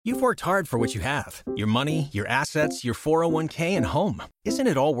You've worked hard for what you have. Your money, your assets, your 401k, and home. Isn't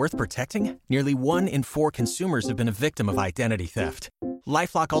it all worth protecting? Nearly 1 in 4 consumers have been a victim of identity theft.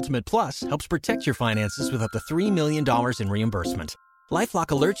 LifeLock Ultimate Plus helps protect your finances with up to $3 million in reimbursement. LifeLock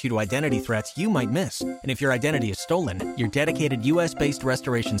alerts you to identity threats you might miss. And if your identity is stolen, your dedicated U.S.-based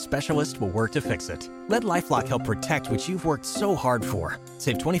restoration specialist will work to fix it. Let LifeLock help protect what you've worked so hard for.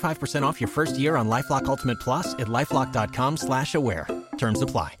 Save 25% off your first year on LifeLock Ultimate Plus at LifeLock.com/aware. Terms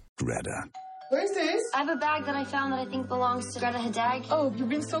apply. Greta. Where's this? I have a bag that I found that I think belongs to Greta Hadag. Oh, you've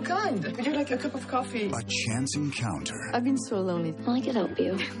been so kind. Would you like a cup of coffee? A chance encounter. I've been so lonely. I could help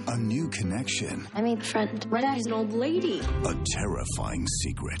you. A new connection. I made a friend. Greta is an old lady. A terrifying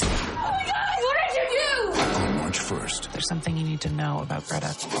secret. Oh my God! What did you do? On March 1st. There's something you need to know about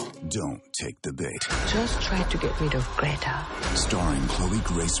Greta. Don't take the bait. Just try to get rid of Greta. Starring Chloe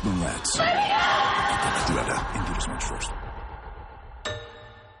Grace Moretz. Let me go! Greta in theaters March 1st.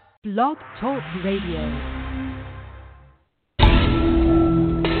 Blog Talk Radio.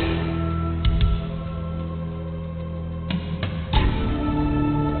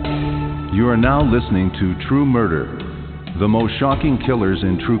 You are now listening to True Murder, the most shocking killers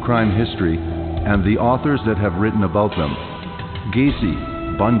in true crime history, and the authors that have written about them. Gacy,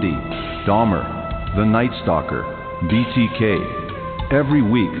 Bundy, Dahmer, The Night Stalker, BTK. Every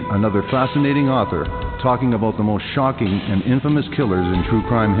week, another fascinating author talking about the most shocking and infamous killers in true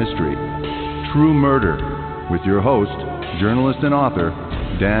crime history. True Murder, with your host, journalist and author,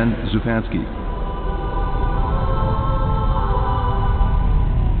 Dan Zupansky.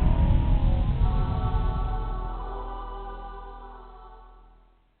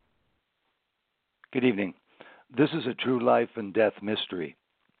 Good evening. This is a true life and death mystery,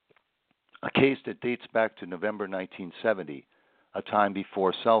 a case that dates back to November 1970, a time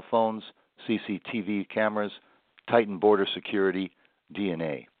before cell phones, CCTV cameras, tightened border security,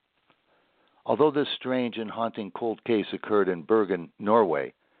 DNA. Although this strange and haunting cold case occurred in Bergen,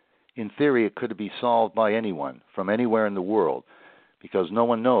 Norway, in theory it could be solved by anyone from anywhere in the world because no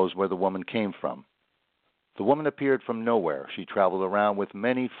one knows where the woman came from. The woman appeared from nowhere. She traveled around with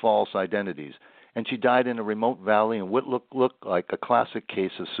many false identities, and she died in a remote valley in what looked like a classic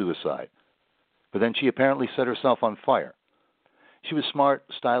case of suicide. But then she apparently set herself on fire. She was smart,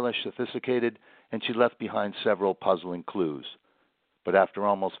 stylish, sophisticated, and she left behind several puzzling clues. But after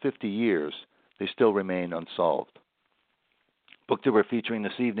almost 50 years, they still remain unsolved. The book that we're featuring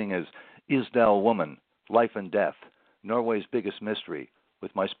this evening is ISDAL Woman, Life and Death, Norway's Biggest Mystery,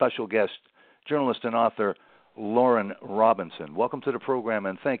 with my special guest, journalist and author, Lauren Robinson. Welcome to the program,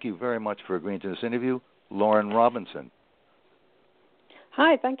 and thank you very much for agreeing to this interview, Lauren Robinson.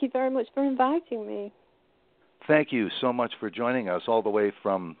 Hi, thank you very much for inviting me. Thank you so much for joining us all the way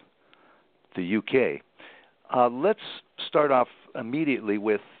from the UK. Let's start off immediately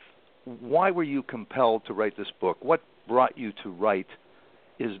with why were you compelled to write this book? What brought you to write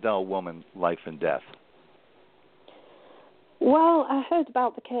ISDAL Woman, Life and Death? Well, I heard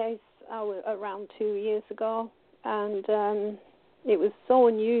about the case around 2 years ago, and it was so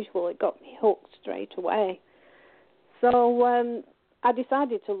unusual it got me hooked straight away. So I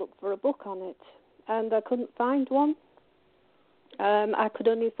decided to look for a book on it, and I couldn't find one. I could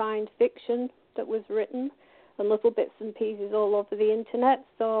only find fiction that was written and little bits and pieces all over the internet,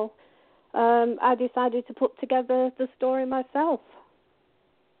 so I decided to put together the story myself.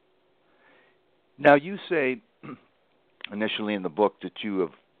 Now, you say initially in the book that you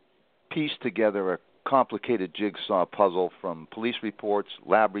have pieced together a complicated jigsaw puzzle from police reports,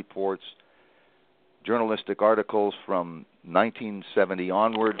 lab reports, journalistic articles from 1970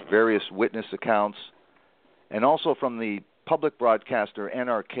 onward, various witness accounts, and also from the public broadcaster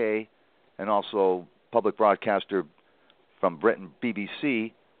NRK, and also public broadcaster from Britain,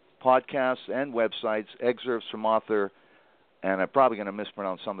 BBC, podcasts and websites, excerpts from author, and I'm probably going to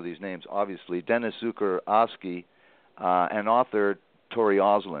mispronounce some of these names, obviously, Dennis Zucker-Oski, and author Tori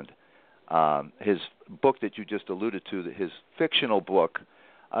Osland. His book that you just alluded to, his fictional book.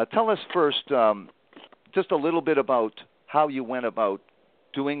 Tell us first just a little bit about how you went about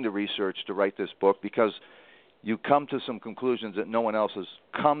doing the research to write this book, because you come to some conclusions that no one else has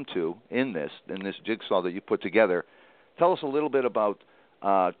come to in this jigsaw that you put together. Tell us a little bit about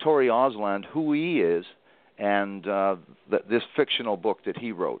Tori Osland, who he is, and this fictional book that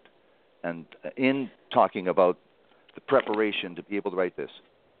he wrote, and in talking about the preparation to be able to write this.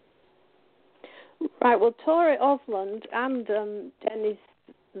 Right, well, Tori Osland and Dennis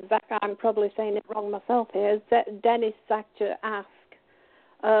Zach, I'm probably saying it wrong myself here, Dennis Zachar-Ask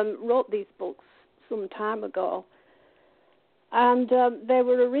wrote these books some time ago. And they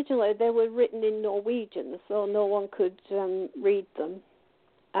were written in Norwegian, so no one could read them.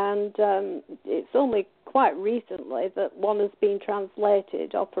 And it's only quite recently that one has been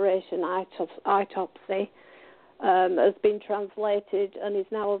translated, Operation Autopsy, has been translated and is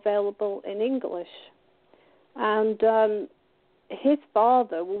now available in English. And his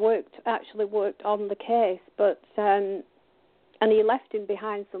father actually worked on the case, but and he left him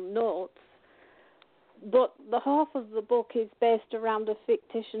behind some notes. But the half of the book is based around a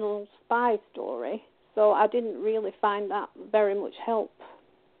fictional spy story, so I didn't really find that very much help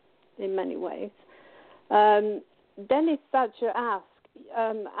in many ways. Dennis Thatcher asked,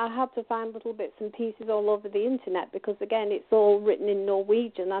 I had to find little bits and pieces all over the internet because, again, it's all written in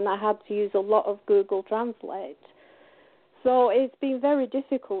Norwegian, and I had to use a lot of Google Translate. So it's been very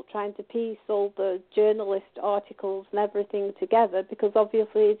difficult trying to piece all the journalist articles and everything together because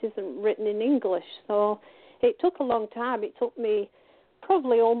obviously it isn't written in English. So it took a long time. It took me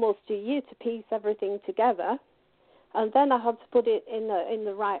probably almost a year to piece everything together. And then I had to put it in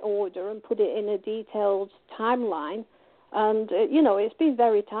the right order and put it in a detailed timeline. And, it's been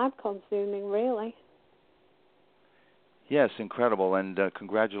very time-consuming, really. Yes, incredible. And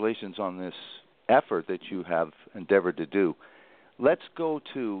congratulations on this effort that you have endeavored to do. Let's go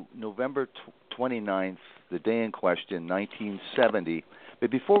to November 29th, the day in question, 1970.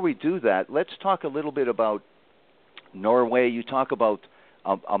 But before we do that, let's talk a little bit about Norway. You talk about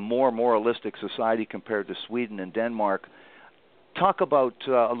a more moralistic society compared to Sweden and Denmark. Talk about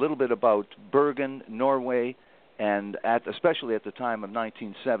a little bit about Bergen, Norway, and especially at the time of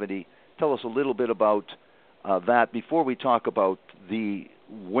 1970. Tell us a little bit about that before we talk about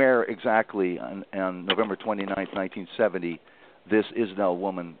where exactly on November 29th, 1970, this ISDAL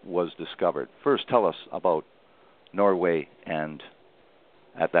woman was discovered. First, tell us about Norway and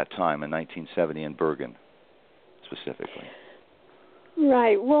at that time in 1970 in Bergen specifically.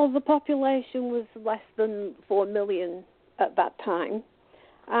 Right. Well, the population was less than 4 million at that time,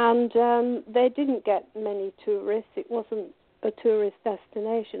 and they didn't get many tourists. It wasn't a tourist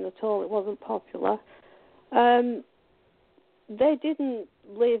destination at all. It wasn't popular. They didn't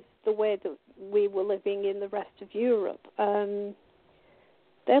live the way that we were living in the rest of Europe.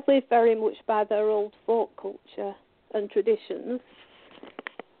 They lived very much by their old folk culture and traditions.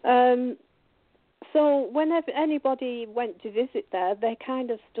 So whenever anybody went to visit there, they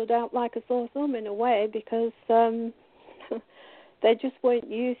kind of stood out like a sore thumb in a way because they just weren't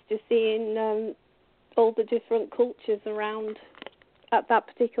used to seeing all the different cultures around at that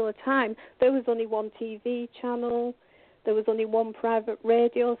particular time. There was only one TV channel. There was only one private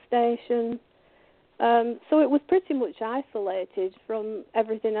radio station. So it was pretty much isolated from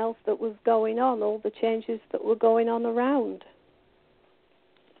everything else that was going on, all the changes that were going on around.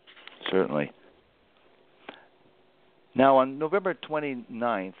 Certainly. Now, on November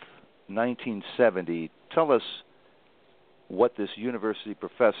 29th, 1970, tell us what this university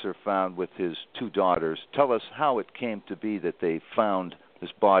professor found with his two daughters. Tell us how it came to be that they found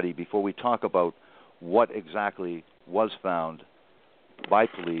this body before we talk about what exactly was found by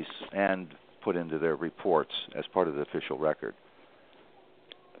police and put into their reports as part of the official record.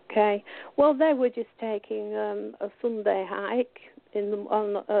 Okay. Well, they were just taking a Sunday hike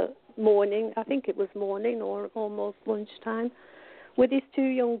on morning. I think it was morning or almost lunchtime, with these two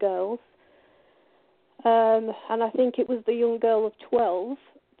young girls. And I think it was the young girl of 12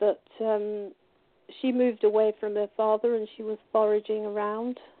 that she moved away from her father and she was foraging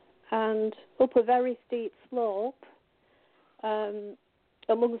around. And up a very steep slope,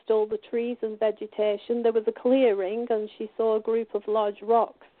 amongst all the trees and vegetation, there was a clearing and she saw a group of large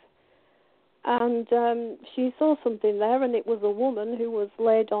rocks. And she saw something there, and it was a woman who was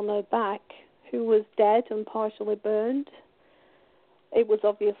laid on her back, who was dead and partially burned. It was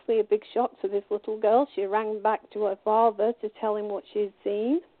obviously a big shock to this little girl. She ran back to her father to tell him what she'd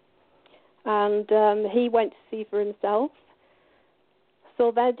seen, and he went to see for himself.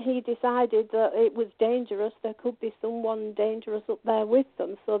 So then he decided that it was dangerous. There could be someone dangerous up there with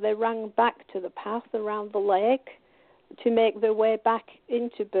them. So they ran back to the path around the lake to make their way back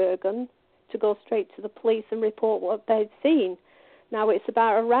into Bergen, to go straight to the police and report what they'd seen. Now, it's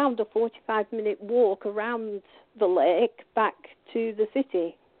about around a 45-minute walk around the lake back to the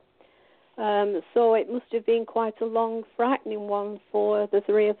city. So it must have been quite a long, frightening one for the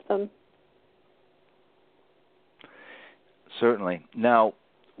three of them. Certainly. Now,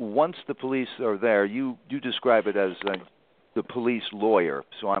 once the police are there, you describe it as the police lawyer,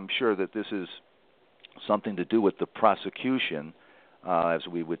 so I'm sure that this is something to do with the prosecution, as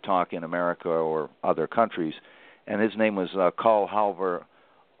we would talk in America or other countries. And his name was Carl Halvar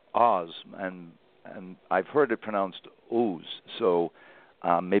Oz, and I've heard it pronounced Oz, so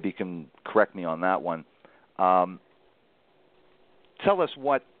maybe you can correct me on that one. tell us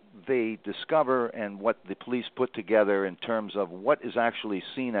what they discover and what the police put together in terms of what is actually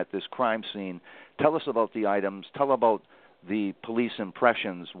seen at this crime scene. Tell us about the items. Tell about the police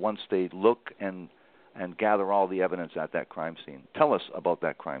impressions once they look and gather all the evidence at that crime scene. Tell us about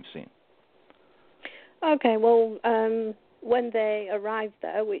that crime scene. Okay, well, when they arrived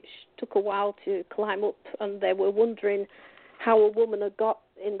there, which took a while to climb up, and they were wondering how a woman had got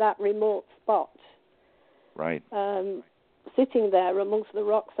in that remote spot. Right. Sitting there amongst the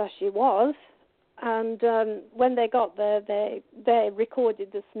rocks as she was. And when they got there, they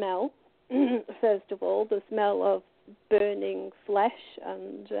recorded the smell, first of all, the smell of burning flesh,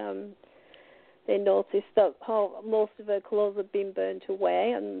 and they noticed that most of her clothes had been burnt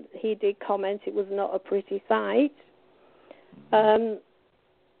away, and he did comment it was not a pretty sight.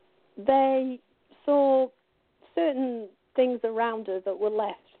 They saw certain things around her that were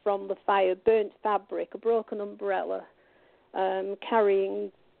left from the fire: burnt fabric, a broken umbrella,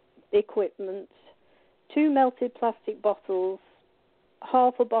 carrying equipment, 2 melted plastic bottles,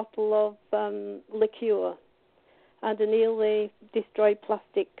 half a bottle of liqueur, and a nearly destroyed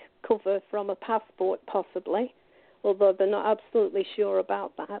plastic cover from a passport, possibly, although they're not absolutely sure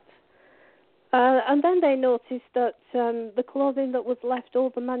about that. And then they noticed that the clothing that was left, all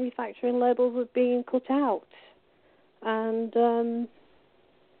the manufacturing labels were being cut out, and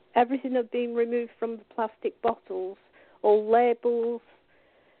everything had been removed from the plastic bottles, all labels,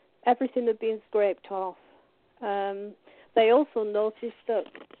 everything had been scraped off. They also noticed that,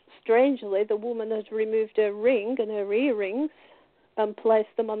 strangely, the woman had removed her ring and her earrings and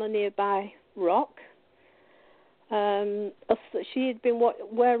placed them on a nearby rock. She had been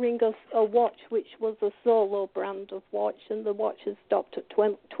wearing a watch which was a Solo brand of watch, and the watch had stopped at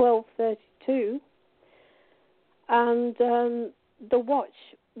 12:32. And the watch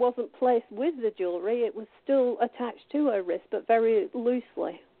wasn't placed with the jewellery, it was still attached to her wrist, but very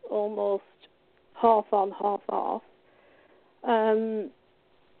loosely, almost half on, half off. And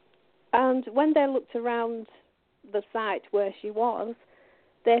when they looked around the site where she was,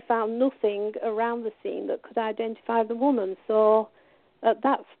 they found nothing around the scene that could identify the woman. So at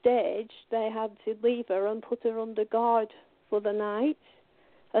that stage, they had to leave her and put her under guard for the night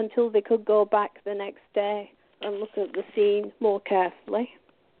until they could go back the next day and look at the scene more carefully.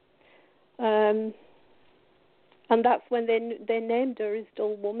 And that's when they named her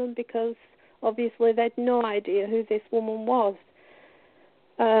ISDAL Woman, because obviously they'd no idea who this woman was.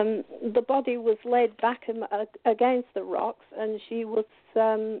 The body was laid back against the rocks, and she was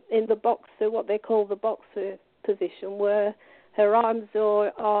in the boxer, what they call the boxer position, where her arms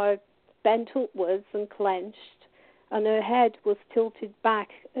are bent upwards and clenched, and her head was tilted back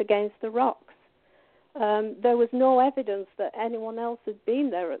against the rocks. There was no evidence that anyone else had been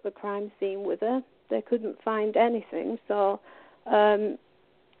there at the crime scene with her. They couldn't find anything, so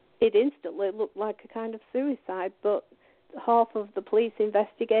it instantly looked like a kind of suicide, but half of the police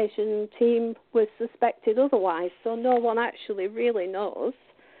investigation team was suspected otherwise, so no one actually really knows.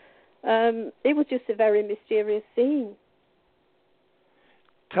 It was just a very mysterious scene.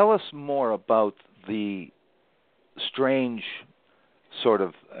 Tell us more about the strange sort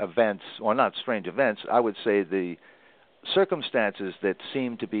of events, or not strange events, I would say the circumstances that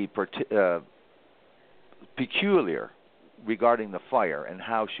seem to be peculiar regarding the fire and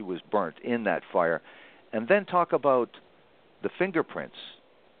how she was burnt in that fire, and then talk about the fingerprints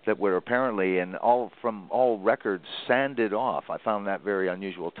that were apparently, and from all records, sanded off. I found that very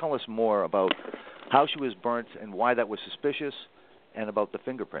unusual. Tell us more about how she was burnt and why that was suspicious, and about the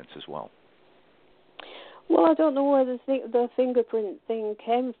fingerprints as well. Well, I don't know where the fingerprint thing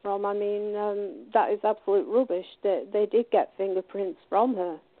came from. I mean, that is absolute rubbish. They did get fingerprints from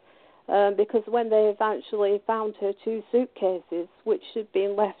her, because when they eventually found her 2 suitcases, which had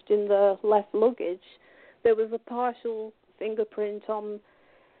been left in the left luggage, there was a partial fingerprint on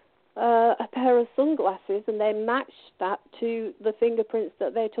a pair of sunglasses, and they matched that to the fingerprints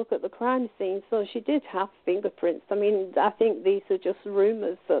that they took at the crime scene. So she did have fingerprints. I mean, I think these are just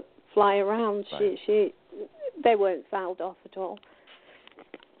rumours that fly around. Right. They weren't fouled off at all.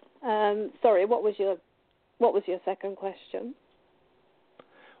 Sorry, what was your second question?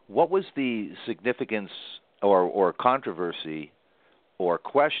 What was the significance or controversy or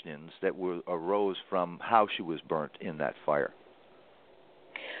questions that arose from how she was burnt in that fire?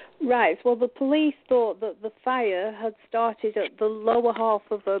 Right. Well, the police thought that the fire had started at the lower half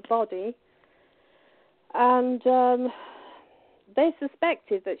of her body, and they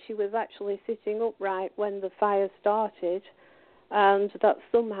suspected that she was actually sitting upright when the fire started, and that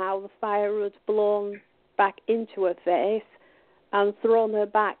somehow the fire had blown back into her face and thrown her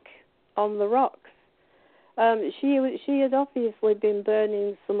back on the rocks. She had obviously been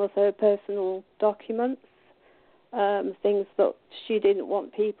burning some of her personal documents, things that she didn't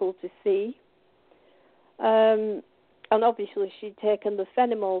want people to see. And obviously she'd taken the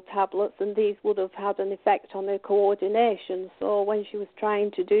phenomol tablets, and these would have had an effect on her coordination. So when she was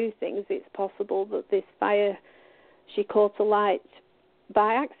trying to do things, it's possible that this fire, she caught alight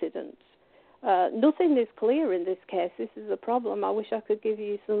by accident. Nothing is clear in this case. This is a problem. I wish I could give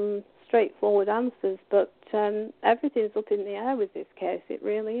you some straightforward answers, but everything's up in the air with this case. It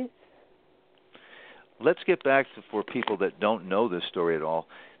really is. Let's get back to, for people that don't know this story at all,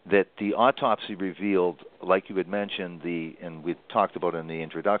 that the autopsy revealed, like you had mentioned, and we talked about in the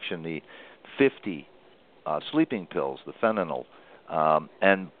introduction, the 50 sleeping pills, the fentanyl.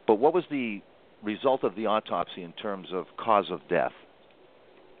 But what was the result of the autopsy in terms of cause of death?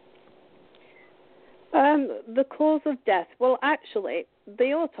 The cause of death. Well, actually,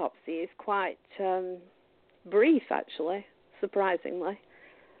 the autopsy is quite brief, actually, surprisingly.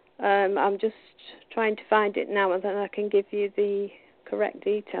 I'm just trying to find it now, and then I can give you the correct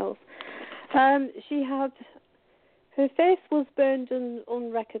details. She had, her face was burned and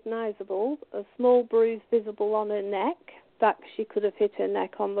unrecognisable, a small bruise visible on her neck. That she could have hit her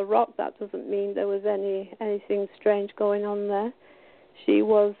neck on the rock. That doesn't mean there was anything strange going on there. She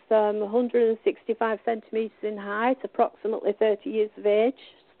was 165 centimetres in height, approximately 30 years of age,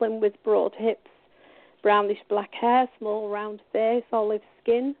 slim with broad hips, brownish black hair, small round face, olive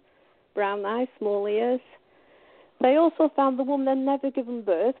skin, brown eyes, small ears. They also found the woman had never given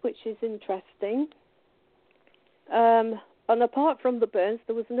birth, which is interesting. And apart from the burns,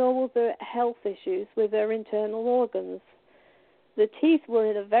 there was no other health issues with her internal organs. The teeth were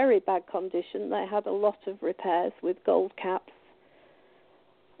in a very bad condition. They had a lot of repairs with gold caps.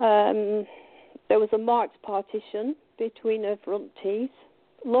 There was a marked partition between her front teeth.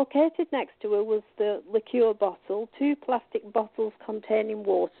 Located next to her was the liqueur bottle, 2 plastic bottles containing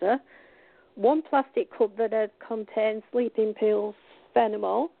water, 1 plastic cup that had contained sleeping pills,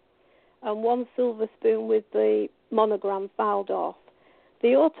 phenomol, and 1 silver spoon with the monogram filed off.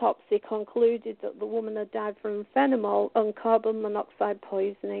 The autopsy concluded that the woman had died from phenomol and carbon monoxide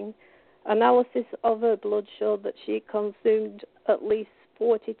poisoning. Analysis of her blood showed that she consumed at least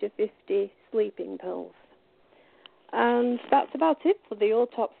 40 to 50 sleeping pills. And that's about it for the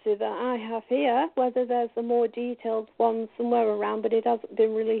autopsy that I have here, whether there's a more detailed one somewhere around, but it hasn't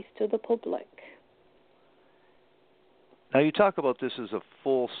been released to the public. Now, you talk about this as a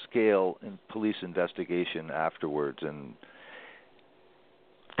full-scale police investigation afterwards, and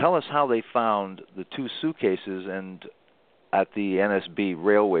tell us how they found the 2 suitcases and at the NSB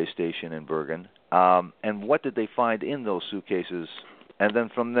railway station in Bergen, and what did they find in those suitcases, and then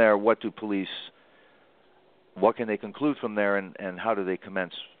from there, what can they conclude from there, and how do they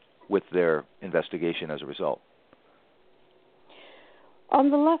commence with their investigation as a result? On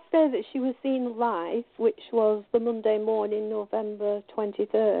the last day that she was seen alive, which was the Monday morning, November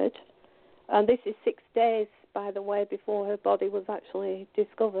 23rd, and this is 6 days, by the way, before her body was actually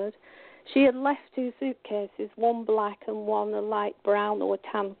discovered, she had left 2 suitcases, one black and one a light brown or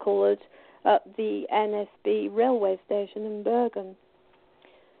tan-coloured, at the NSB railway station in Bergen.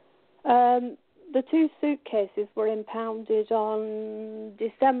 The 2 suitcases were impounded on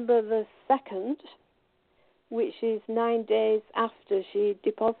December the 2nd, which is 9 days after she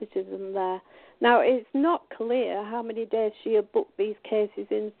deposited them there. Now, it's not clear how many days she had booked these cases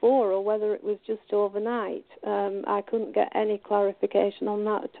in for, or whether it was just overnight. I couldn't get any clarification on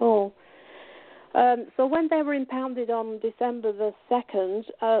that at all. So when they were impounded on December the 2nd,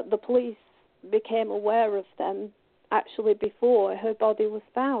 the police became aware of them actually before her body was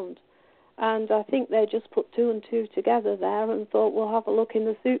found. And I think they just put 2 and 2 together there and thought, we'll have a look in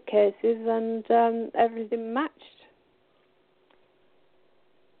the suitcases, and everything matched.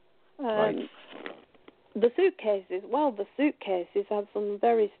 Right. The suitcases had some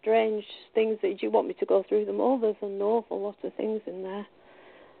very strange things. Do you want me to go through them all? There's an awful lot of things in there.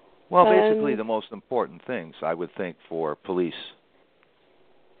 Well, basically the most important things, I would think, for police.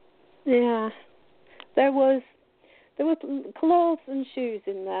 Yeah. There were clothes and shoes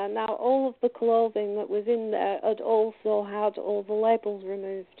in there. Now, all of the clothing that was in there had also had all the labels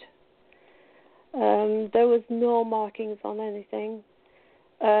removed. There was no markings on anything.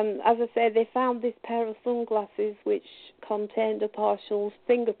 As I say, they found this pair of sunglasses which contained a partial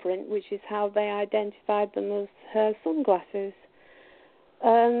fingerprint, which is how they identified them as her sunglasses.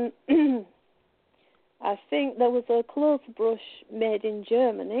 I think there was a clothes brush made in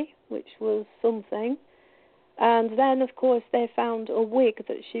Germany, which was something. And then, of course, they found a wig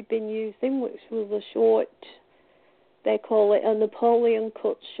that she'd been using, which was a short, they call it a Napoleon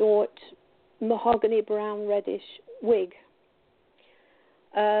cut short mahogany brown reddish wig.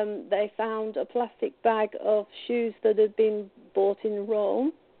 They found a plastic bag of shoes that had been bought in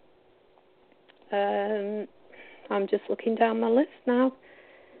Rome. I'm just looking down my list now.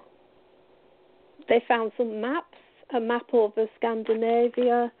 They found some maps, a map over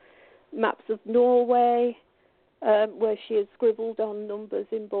Scandinavia, maps of Norway, where she had scribbled on numbers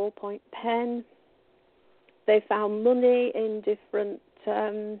in ballpoint pen. They found money in different,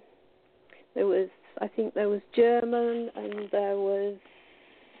 there was German, and there was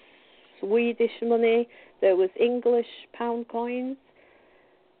Swedish money, there was English pound coins.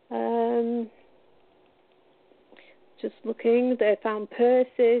 Just looking, they found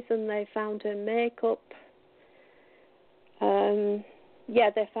purses, and they found her makeup.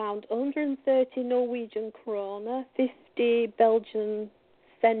 They found 130 Norwegian kroner, 50 Belgian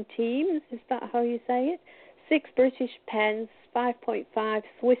centimes, is that how you say it? 6 British pence, 5.5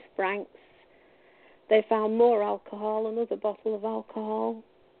 Swiss francs. They found more alcohol, another bottle of alcohol.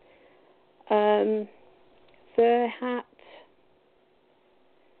 Fur hat.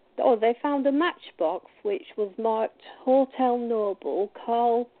 Oh, they found a matchbox which was marked Hotel Noble,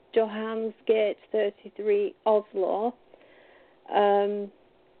 Carl Johans Gate 33, Oslo.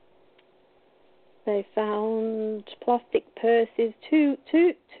 They found plastic purses, two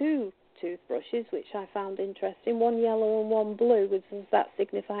toothbrushes, which I found interesting, one yellow and one blue. Does that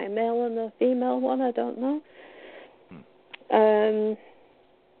signify a male and a female one? I don't know.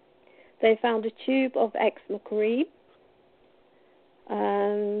 They found a tube of eczema cream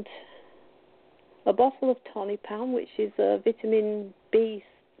and a bottle of Tonipan, which is a vitamin B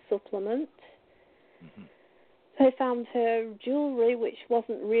supplement. Mm-hmm. They found her jewellery, which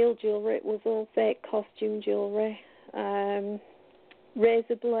wasn't real jewellery, it was all fake costume jewellery,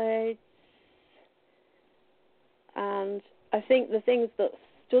 razor blades, and I think the things that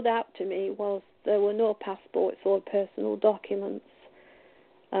stood out to me was there were no passports or personal documents.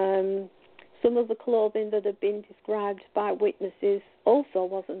 Some of the clothing that had been described by witnesses also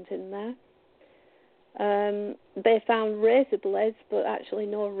wasn't in there. They found razor blades, but actually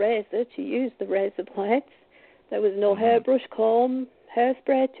no razor to use the razor blades. There was no hairbrush, comb,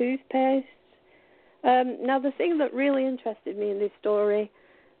 hairspray, toothpaste. Now, the thing that really interested me in this story,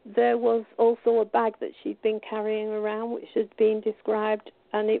 there was also a bag that she'd been carrying around, which had been described,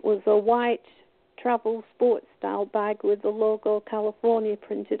 and it was a white travel sports style bag with the logo California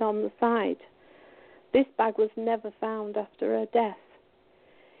printed on the side. This bag was never found after her death.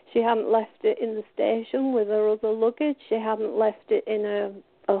 She hadn't left it in the station with her other luggage. She hadn't left it in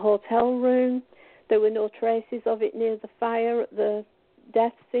a hotel room. There were no traces of it near the fire at the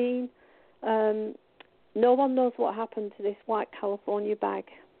death scene. No one knows what happened to this white California bag.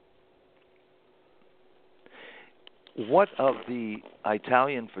 What of the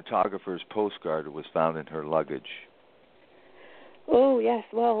Italian photographer's postcard was found in her luggage? Oh, yes.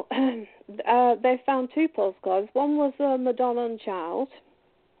 Well, they found 2 postcards. One was a Madonna and Child.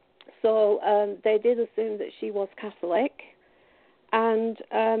 So they did assume that she was Catholic. And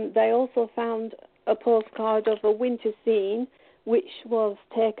they also found a postcard of a winter scene, which was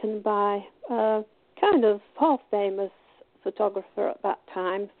taken by a kind of half-famous photographer at that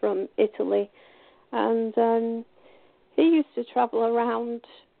time from Italy. And he used to travel around.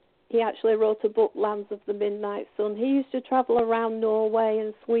 He actually wrote a book, Lands of the Midnight Sun. He used to travel around Norway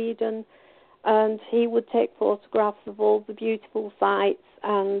and Sweden, and he would take photographs of all the beautiful sights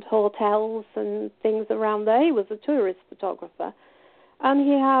and hotels and things around there. He was a tourist photographer. And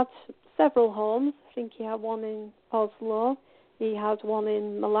he had several homes. I think he had one in Oslo. He had one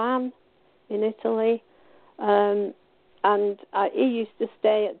in Milan, in Italy. And he used to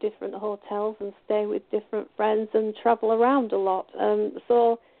stay at different hotels and stay with different friends and travel around a lot.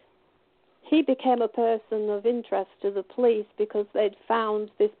 So he became a person of interest to the police because they'd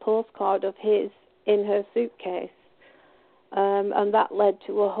found this postcard of his in her suitcase. And that led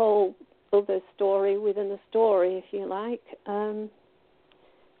to a whole other story within a story, if you like.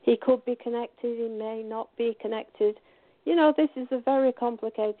 He could be connected, he may not be connected. You know, this is a very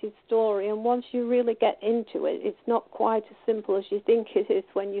complicated story, and once you really get into it, it's not quite as simple as you think it is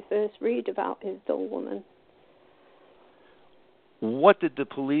when you first read about ISDAL Woman. What did the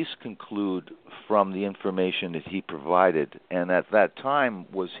police conclude from the information that he provided? And at that time,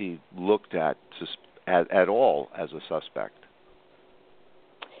 was he looked at all as a suspect?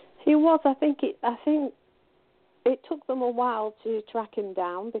 He was. I think it took them a while to track him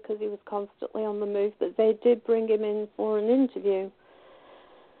down because he was constantly on the move, but they did bring him in for an interview.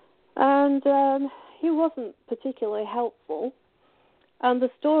 And he wasn't particularly helpful. And the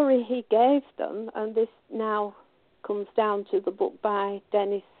story he gave them, and this now comes down to the book by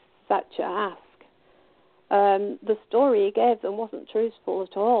Dennis Thatcher ask. The story he gave them wasn't truthful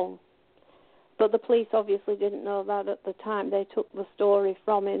at all. But the police obviously didn't know that at the time. They took the story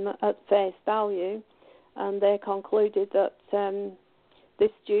from him at face value, and they concluded that this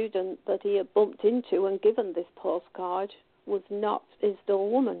student that he had bumped into and given this postcard was not ISDAL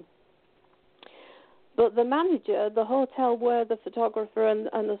Woman. But the manager, the hotel where the photographer and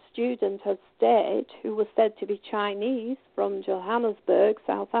the student had stayed, who was said to be Chinese from Johannesburg,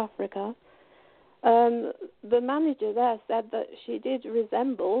 South Africa, the manager there said that she did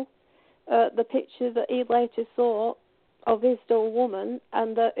resemble the picture that he later saw of ISDAL Woman,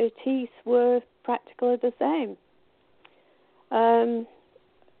 and that her teeth were practically the same.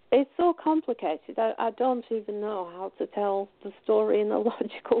 It's so complicated. I don't even know how to tell the story in a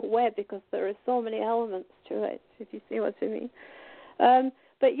logical way, because there are so many elements to it, if you see what I mean.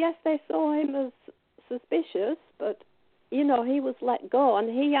 But yes, they saw him as suspicious, but, you know, he was let go, and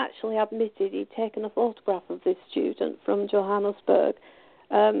he actually admitted he'd taken a photograph of this student from Johannesburg.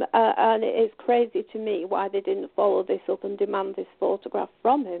 And it's crazy to me why they didn't follow this up and demand this photograph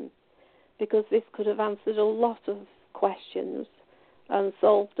from him, because this could have answered a lot of questions and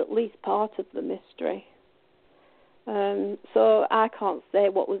solved at least part of the mystery. So I can't say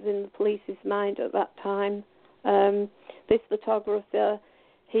what was in the police's mind at that time. This photographer,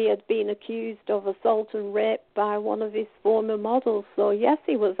 he had been accused of assault and rape by one of his former models. So yes,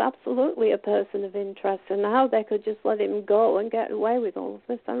 he was absolutely a person of interest, and how they could just let him go and get away with all of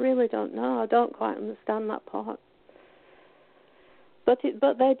this, I really don't know. I don't quite understand that part. But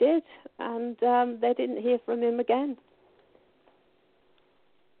they did, and they didn't hear from him again.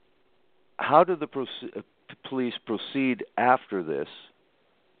 How did the police proceed after this,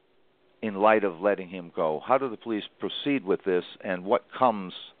 in light of letting him go? How do the police proceed with this, and what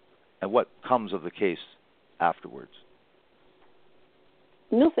comes of the case afterwards?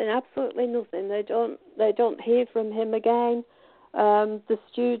 Nothing, absolutely nothing. They don't hear from him again. The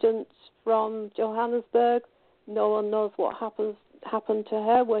student from Johannesburg, no one knows what happened to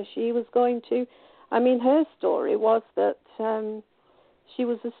her, where she was going to. I mean, her story was that she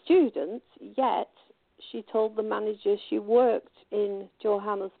was a student, yet she told the manager she worked in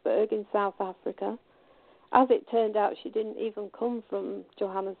Johannesburg in South Africa. As it turned out, she didn't even come from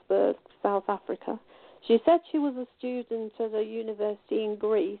Johannesburg, South Africa. She said she was a student at a university in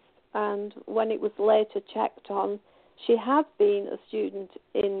Greece, and when it was later checked on, she had been a student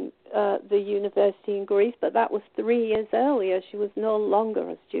in the university in Greece, but that was 3 years earlier. She was no longer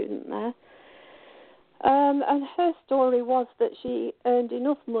a student there. And her story was that she earned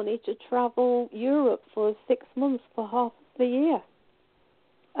enough money to travel Europe for 6 months for half of the year,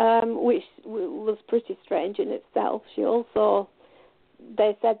 which was pretty strange in itself. She also,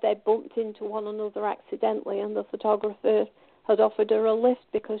 they said they bumped into one another accidentally, and the photographer had offered her a lift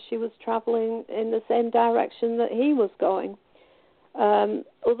because she was travelling in the same direction that he was going.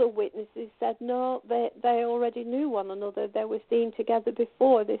 Other witnesses said no, they already knew one another. They were seen together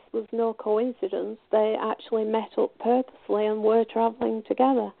before. This was no coincidence. They actually met up purposely and were travelling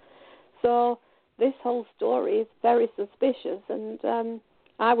together. So this whole story is very suspicious, and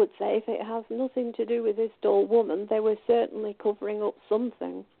I would say if it has nothing to do with ISDAL Woman, they were certainly covering up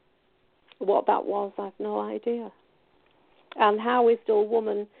something. What that was, I've no idea. And how ISDAL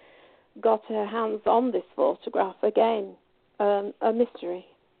Woman got her hands on this photograph, again, a mystery.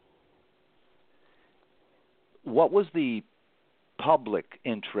 What was the public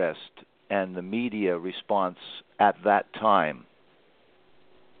interest and the media response at that time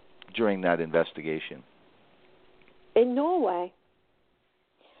during that investigation? In Norway?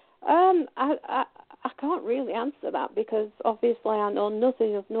 I can't really answer that, because obviously I know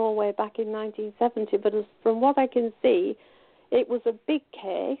nothing of Norway back in 1970, but from what I can see, it was a big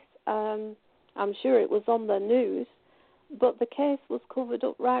case. I'm sure it was on the news, but the case was covered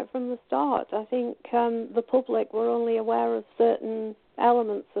up right from the start. I think the public were only aware of certain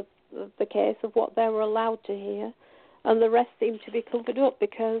elements of the case, of what they were allowed to hear, and the rest seemed to be covered up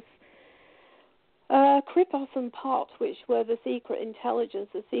because Kripos and Pot, which were the secret intelligence,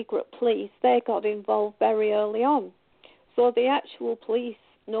 the secret police, they got involved very early on. So the actual police,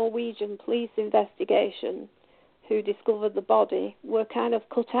 Norwegian police investigation, who discovered the body, were kind of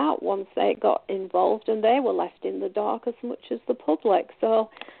cut out once they got involved, and they were left in the dark as much as the public. So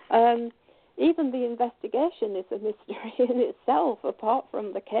even the investigation is a mystery in itself, apart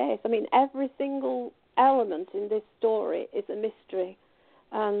from the case. I mean, every single element in this story is a mystery,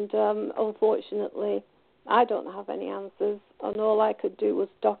 and unfortunately, I don't have any answers, and all I could do was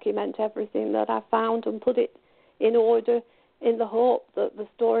document everything that I found and put it in order in the hope that the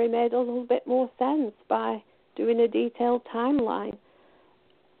story made a little bit more sense by doing a detailed timeline.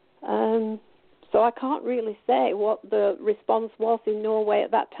 So I can't really say what the response was in Norway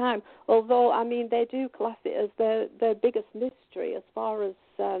at that time. Although, I mean, they do class it as their biggest mystery as far as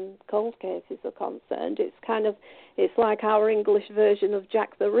cold cases are concerned. It's like our English version of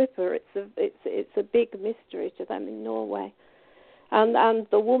Jack the Ripper. It's a big mystery to them in Norway. And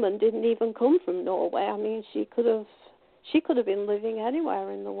the woman didn't even come from Norway. I mean, she could have been living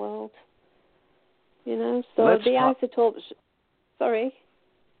anywhere in the world. You know, so isotopes. Sorry.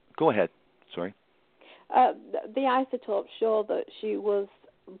 Go ahead. Sorry. The isotopes show that she was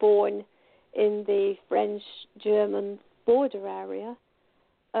born in the French-German border area,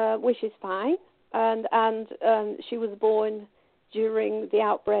 which is fine, and she was born during the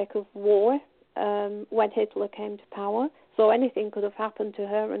outbreak of war when Hitler came to power. So anything could have happened to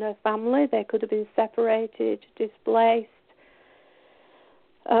her and her family. They could have been separated, displaced.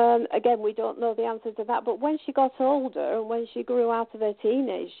 Again, we don't know the answer to that, but when she got older and when she grew out of her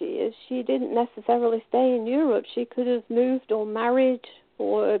teenage years, she didn't necessarily stay in Europe. She could have moved or married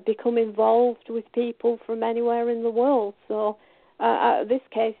or become involved with people from anywhere in the world. So this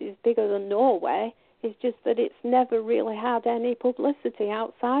case is bigger than Norway. It's just that it's never really had any publicity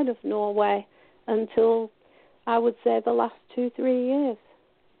outside of Norway until, I would say, the last 2-3 years.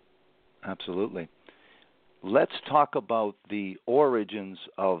 Absolutely. Let's talk about the origins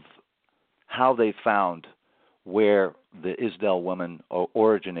of how they found where the ISDAL woman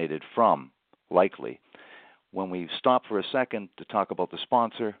originated from, likely. When we stop for a second to talk about the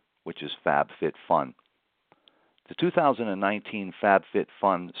sponsor, which is FabFitFun. The 2019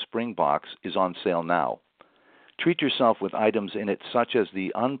 FabFitFun Spring Box is on sale now. Treat yourself with items in it such as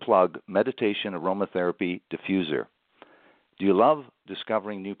the Unplug Meditation Aromatherapy Diffuser. Do you love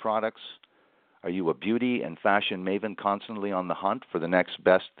discovering new products? Are you a beauty and fashion maven constantly on the hunt for the next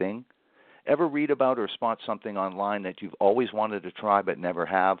best thing? Ever read about or spot something online that you've always wanted to try but never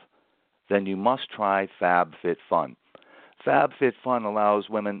have? Then you must try FabFitFun. FabFitFun allows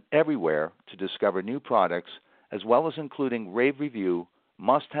women everywhere to discover new products as well as including rave review,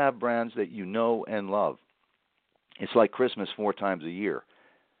 must-have brands that you know and love. It's like Christmas 4 times a year.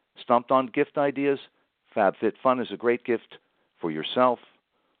 Stumped on gift ideas? FabFitFun is a great gift for yourself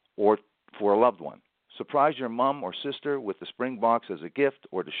or for a loved one. Surprise your mom or sister with the Spring Box as a gift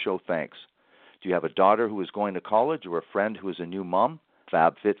or to show thanks. Do you have a daughter who is going to college or a friend who is a new mom?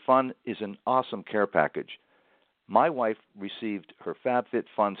 FabFitFun is an awesome care package. My wife received her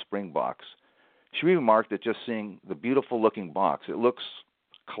FabFitFun Spring Box. She remarked that just seeing the beautiful-looking box, it looks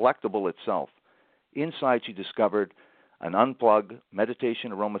collectible itself. Inside, she discovered an Unplug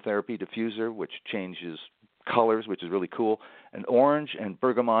Meditation Aromatherapy Diffuser, which changes colors, which is really cool, an orange and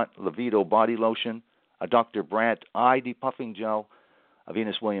bergamot Libido body lotion, a Dr. Brandt eye depuffing gel, a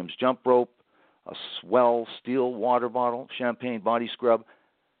Venus Williams jump rope, a Swell steel water bottle, champagne body scrub,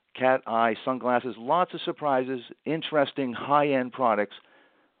 cat eye sunglasses, lots of surprises, interesting high-end products.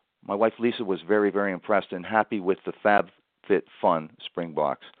 My wife Lisa was very, very impressed and happy with the FabFitFun Spring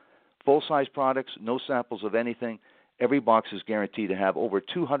Box. Full-size products, no samples of anything. Every box is guaranteed to have over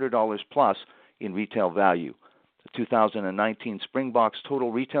 $200 plus in retail value. The 2019 Spring Box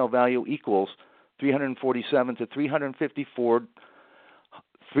total retail value equals $347 to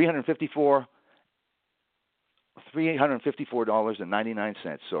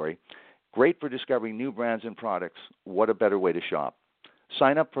 $354.99. Sorry. Great for discovering new brands and products. What a better way to shop.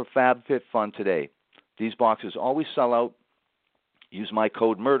 Sign up for FabFitFun today. These boxes always sell out. Use my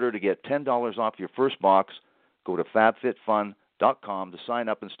code MURDER to get $10 off your first box. Go to FabFitFun.com to sign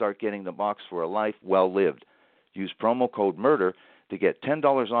up and start getting the box for a life well lived. Use promo code MURDER to get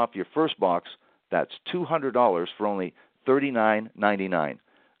 $10 off your first box. That's $200 for only $39.99.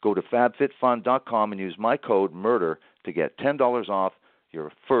 Go to FabFitFun.com and use my code MURDER to get $10 off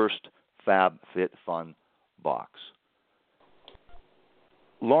your first FabFitFun box.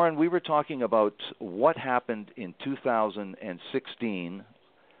 Lauren, we were talking about what happened in 2016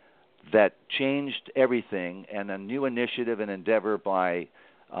 that changed everything, and a new initiative and endeavor by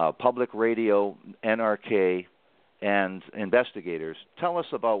public radio, NRK, and investigators. Tell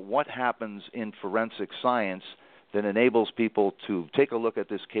us about what happens in forensic science that enables people to take a look at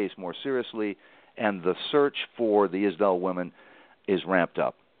this case more seriously, and the search for the ISDAL woman is ramped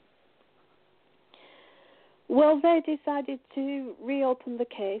up. Well, they decided to reopen the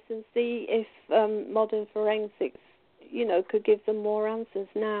case and see if modern forensics, could give them more answers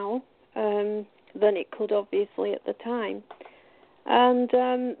now than it could, obviously, at the time. And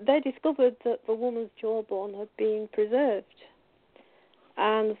they discovered that the woman's jawbone had been preserved.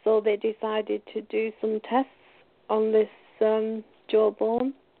 And so they decided to do some tests on this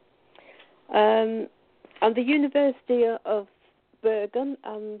jawbone. And the University of Bergen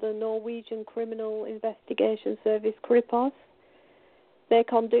and the Norwegian Criminal Investigation Service, Kripos. They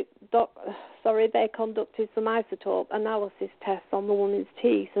conducted some isotope analysis tests on the woman's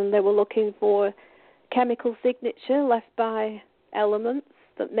teeth, and they were looking for chemical signature left by elements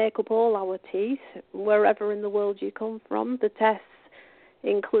that make up all our teeth, wherever in the world you come from. The tests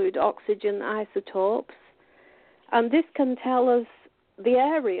include oxygen isotopes, and this can tell us the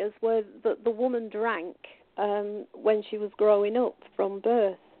areas where the woman drank when she was growing up from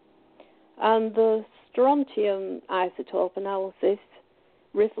birth. And the strontium isotope analysis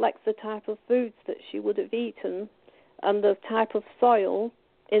reflects the type of foods that she would have eaten and the type of soil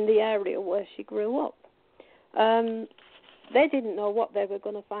in the area where she grew up. They didn't know what they were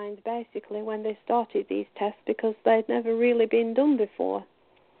going to find, basically, when they started these tests, because they'd never really been done before.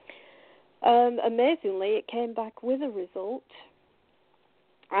 Amazingly, it came back with a result,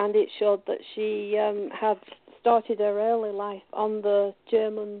 and it showed that she had started her early life on the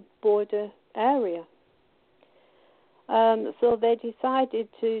German border area. So they decided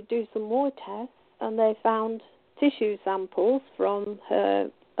to do some more tests, and they found tissue samples from her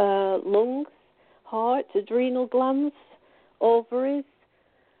lungs, heart, adrenal glands, ovaries,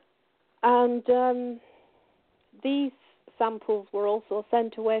 and these samples were also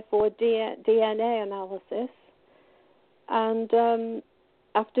sent away for DNA analysis. And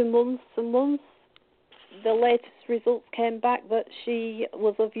after months and months, the latest results came back that she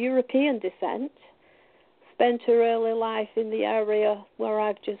was of European descent, spent her early life in the area where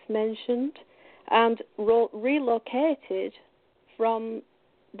I've just mentioned, and relocated from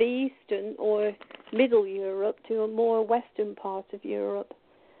the eastern or middle Europe to a more western part of Europe.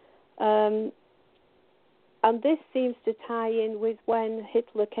 And this seems to tie in with when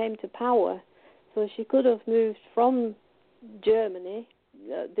Hitler came to power. So she could have moved from Germany,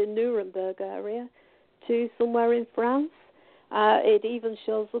 the Nuremberg area, to somewhere in France. It even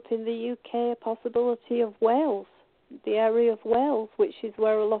shows up in the UK a possibility of Wales, the area of Wales, which is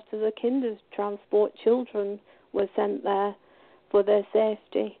where a lot of the Kindertransport children were sent there for their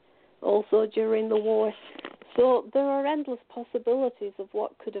safety, also during the war. So there are endless possibilities of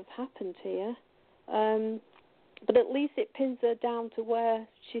what could have happened here. But at least it pins her down to where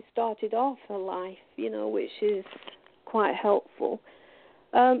she started off her life, which is quite helpful.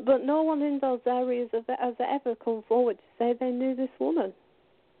 But no one in those areas has ever come forward to say they knew this woman,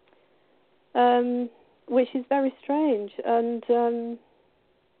 which is very strange. And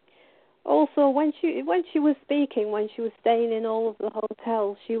also, when she was speaking, when she was staying in all of the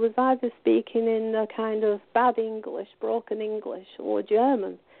hotels, she was either speaking in a kind of bad English, broken English, or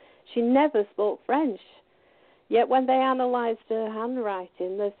German. She never spoke French. Yet when they analysed her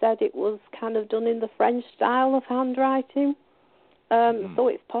handwriting, they said it was kind of done in the French style of handwriting. So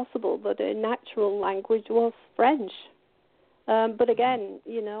it's possible that her natural language was French. But again,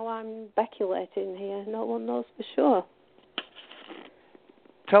 I'm speculating here. No one knows for sure.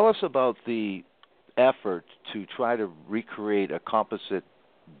 Tell us about the effort to try to recreate a composite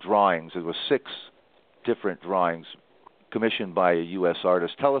drawings. There were 6 different drawings commissioned by a U.S.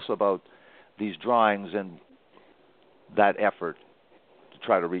 artist. Tell us about these drawings and that effort to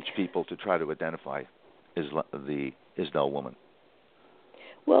try to reach people, to try to identify the ISDAL woman.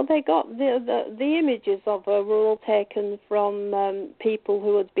 Well, they got the images of her were all taken from people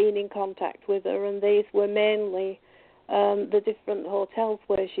who had been in contact with her, and these were mainly the different hotels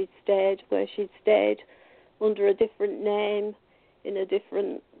where she'd stayed under a different name, in a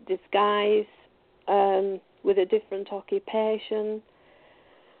different disguise, with a different occupation.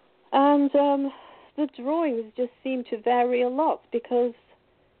 And the drawings just seem to vary a lot, because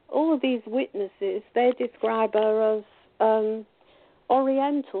all of these witnesses, they describe her as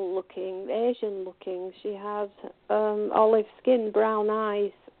Oriental-looking, Asian-looking. She had olive skin, brown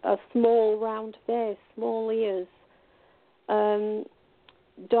eyes, a small round face, small ears,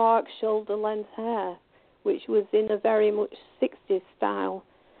 dark shoulder-length hair, which was in a very much 60s style.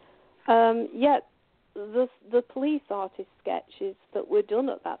 Yet the police artist sketches that were done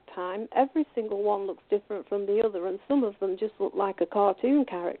at that time, every single one looks different from the other, and some of them just look like a cartoon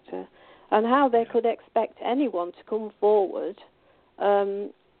character. And how they could expect anyone to come forward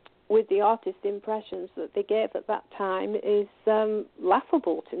with the artist impressions that they gave at that time is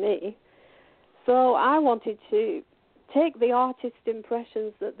laughable to me. So I wanted to take the artist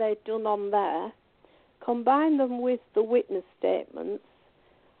impressions that they'd done on there, combine them with the witness statements,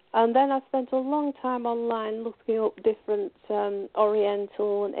 and then I spent a long time online looking up different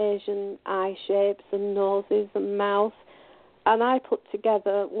Oriental and Asian eye shapes and noses and mouths, and I put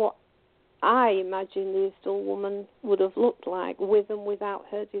together what I imagine the ISDAL woman would have looked like, with and without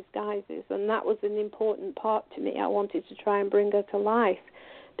her disguises, and that was an important part to me. I wanted to try and bring her to life,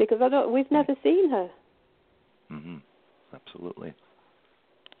 because we've never seen her. Mm-hmm. Absolutely.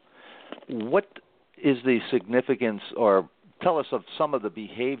 What is the significance, or tell us of some of the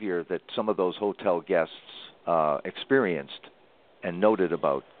behavior that some of those hotel guests experienced and noted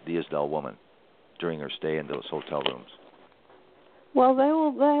about the ISDAL woman during her stay in those hotel rooms? Well, they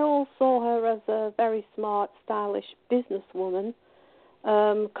all saw her as a very smart, stylish businesswoman,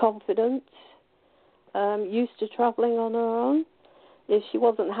 confident, used to traveling on her own. If she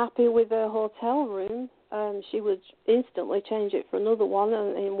wasn't happy with her hotel room, she would instantly change it for another one.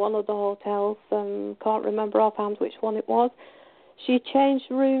 And in one of the hotels, can't remember offhand which one it was, she changed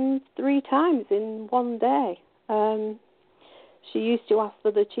rooms 3 times in one day. She used to ask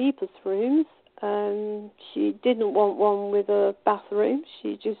for the cheapest rooms. She didn't want one with a bathroom.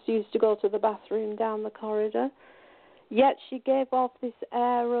 She just used to go to the bathroom down the corridor. Yet she gave off this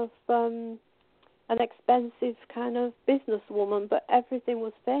air of an expensive kind of businesswoman, but everything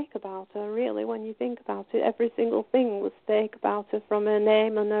was fake about her, really, when you think about it. Every single thing was fake about her, from her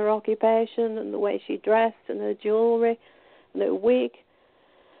name and her occupation and the way she dressed and her jewellery and her wig.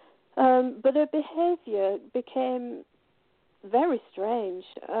 But her behaviour became very strange.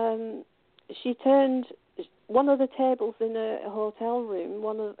 She turned one of the tables in a hotel room, in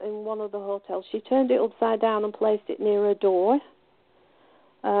one of the hotels, she turned it upside down and placed it near a door.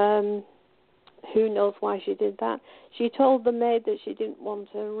 Who knows why she did that? She told the maid that she didn't want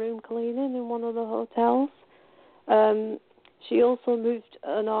her room cleaning in one of the hotels. She also moved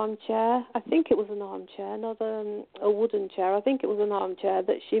an armchair. I think it was an armchair, not a wooden chair. I think it was an armchair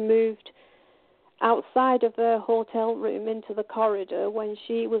that she moved outside of her hotel room into the corridor when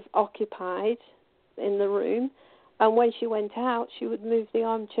she was occupied in the room, and when she went out, she would move the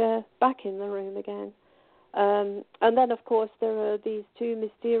armchair back in the room again. And then, of course, there are these 2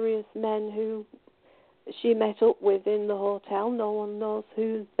 mysterious men who she met up with in the hotel. No one knows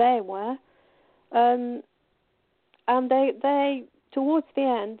who they were. And they towards the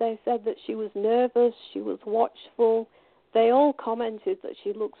end, they said that she was nervous, she was watchful. They all commented that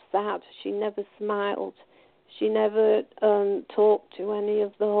she looked sad. She never smiled. She never talked to any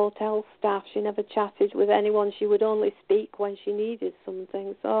of the hotel staff. She never chatted with anyone. She would only speak when she needed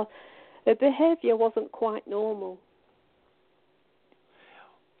something. So her behaviour wasn't quite normal.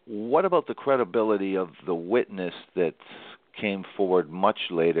 What about the credibility of the witness that came forward much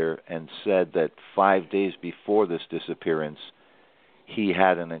later and said that 5 days before this disappearance, he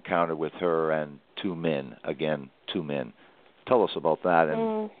had an encounter with her and 2 men, again, 2 men. Tell us about that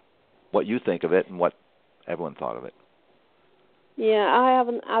and what you think of it and what everyone thought of it. Yeah, I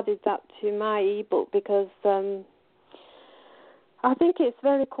haven't added that to my ebook because I think it's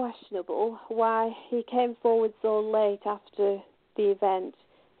very questionable why he came forward so late after the event.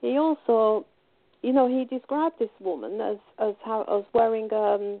 He also, he described this woman as wearing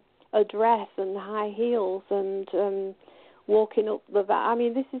a dress and high heels and walking up the valley. I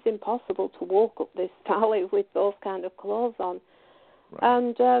mean, this is impossible to walk up this valley with those kind of clothes on. Right.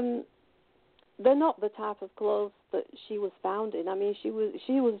 And they're not the type of clothes that she was found in. I mean, she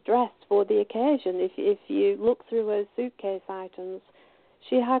was dressed for the occasion. If you look through her suitcase items,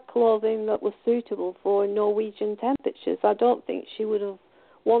 she had clothing that was suitable for Norwegian temperatures. I don't think she would have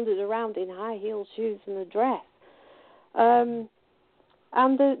wandered around in high-heeled shoes and a dress.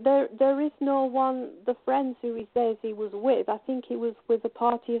 And there is no one, the friends who he says he was with, I think he was with a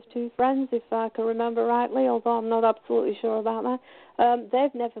party of 2 friends, if I can remember rightly, although I'm not absolutely sure about that.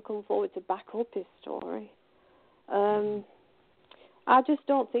 They've never come forward to back up his story. I just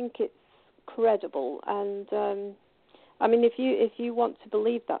don't think it's credible. And, I mean, if you want to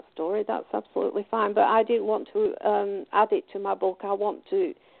believe that story, that's absolutely fine. But I didn't want to add it to my book. I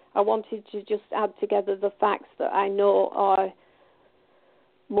wanted to just add together the facts that I know are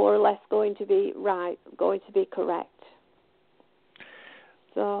more or less going to be right, going to be correct.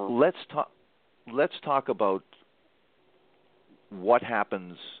 So let's talk about what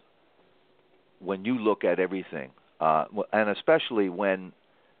happens when you look at everything, and especially when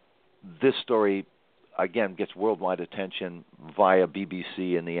this story again gets worldwide attention via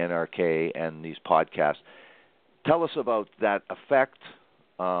BBC and the NRK and these podcasts. Tell us about that effect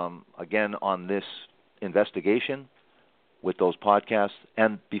again on this investigation with those podcasts.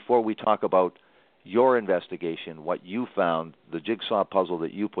 And before we talk about your investigation, what you found, the jigsaw puzzle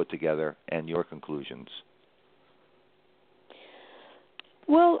that you put together, and your conclusions.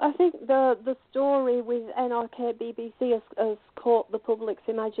 Well, I think the story with NRK BBC has caught the public's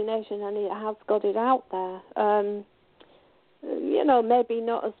imagination, and it has got it out there. maybe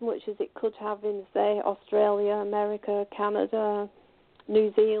not as much as it could have in, say, Australia, America, Canada,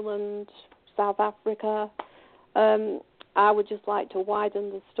 New Zealand, South Africa. I would just like to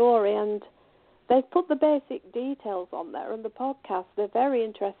widen the story, and they've put the basic details on there, and the podcast, they're very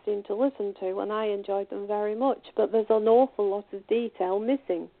interesting to listen to, and I enjoyed them very much, but there's an awful lot of detail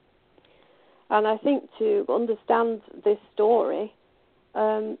missing. And I think to understand this story,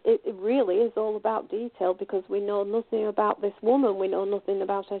 it really is all about detail, because we know nothing about this woman. We know nothing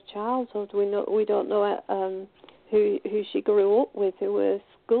about her childhood. We don't know who she grew up with, who her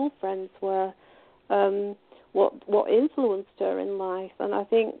school friends were, what influenced her in life. And I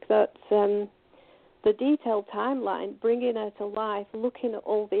think that the detailed timeline, bringing her to life, looking at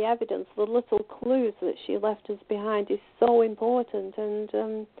all the evidence, the little clues that she left us behind, is so important.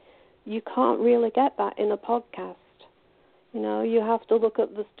 And you can't really get that in a podcast. You have to look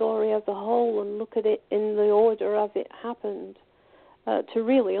at the story as a whole and look at it in the order as it happened to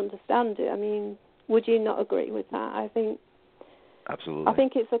really understand it. I mean, would you not agree with that? Absolutely. I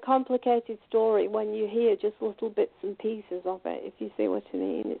think it's a complicated story when you hear just little bits and pieces of it, if you see what I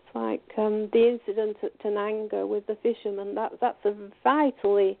mean. It's like the incident at Tananga with the fisherman. That's a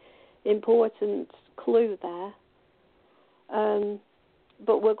vitally important clue there.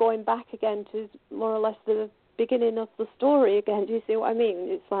 But we're going back again to more or less the beginning of the story again. Do you see what I mean?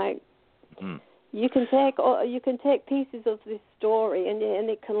 It's like you can take pieces of this story and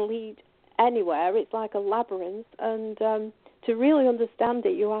it can lead anywhere. It's like a labyrinth, and to really understand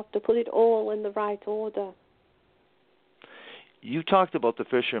it, you have to put it all in the right order. You talked about the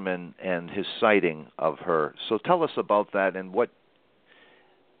fisherman and his sighting of her. So tell us about that and what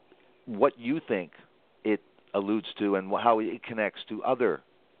you think it alludes to and how it connects to other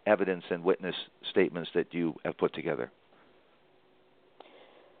evidence and witness statements that you have put together.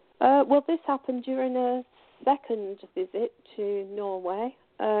 Well, this happened during a second visit to Norway,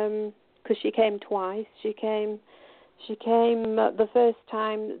 because she came twice. She came the first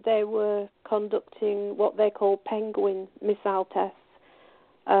time they were conducting what they call penguin missile tests.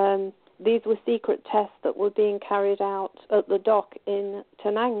 These were secret tests that were being carried out at the dock in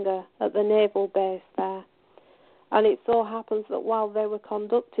Tananga, at the naval base there. And it so happens that while they were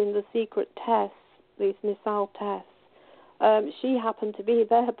conducting the secret tests, these missile tests, she happened to be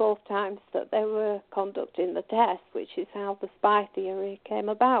there both times that they were conducting the tests, which is how the spy theory came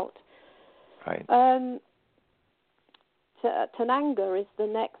about. Right. Tananga is the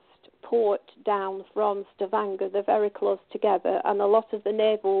next port down from Stavanger. They're very close together, and a lot of the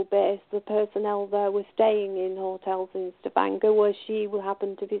naval base, the personnel there were staying in hotels in Stavanger, where she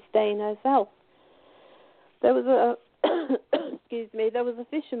happened to be staying herself. There was there was a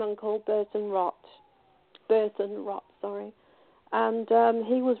fisherman called Burton Rott, and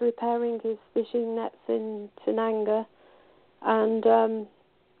he was repairing his fishing nets in Tananga, and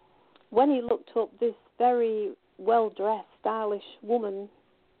when he looked up, this very well-dressed, stylish woman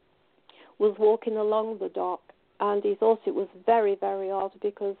was walking along the dock, and he thought it was very, very odd,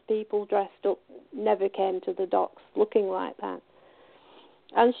 because people dressed up never came to the docks looking like that.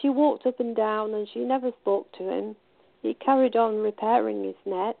 And she walked up and down, and she never spoke to him. He carried on repairing his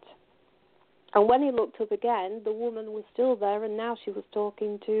net. And when he looked up again, the woman was still there, and now she was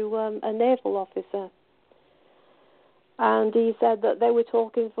talking to a naval officer. And he said that they were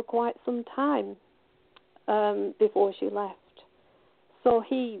talking for quite some time before she left. So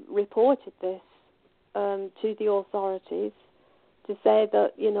he reported this to the authorities to say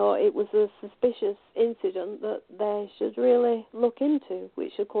that, it was a suspicious incident that they should really look into,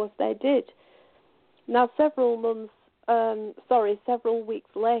 which of course they did. Now, several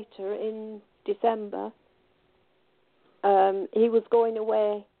weeks later, in December, he was going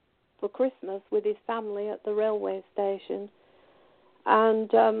away for Christmas with his family at the railway station,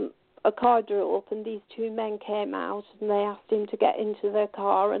 and a car drove up, and these two men came out, and they asked him to get into their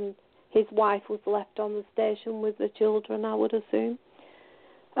car, and his wife was left on the station with the children, I would assume.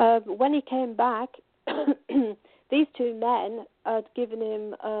 When he came back, these two men had given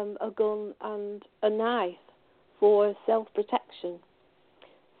him a gun and a knife for self-protection.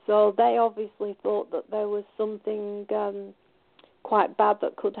 So they obviously thought that there was something quite bad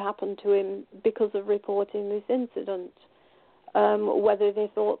that could happen to him because of reporting this incident. Whether they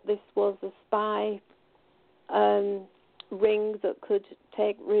thought this was a spy ring that could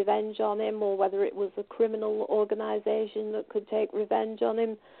take revenge on him, or whether it was a criminal organization that could take revenge on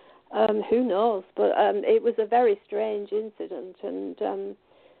him, who knows? But it was a very strange incident, and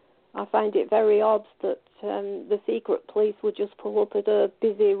I find it very odd that the secret police would just pull up at a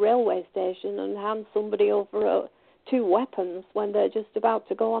busy railway station and hand somebody over two weapons when they're just about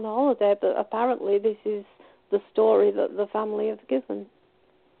to go on holiday. But apparently this is the story that the family have given.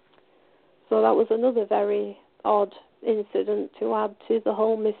 So that was another very odd incident to add to the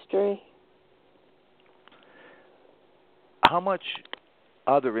whole mystery. How much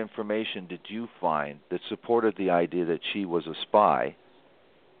other information did you find that supported the idea that she was a spy,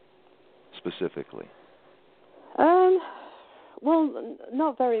 specifically? Well,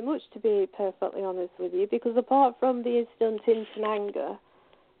 not very much, to be perfectly honest with you, because apart from the incident in Tananga,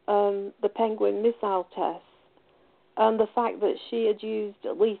 the Penguin missile test, and the fact that she had used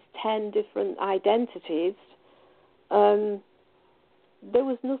at least 10 different identities, there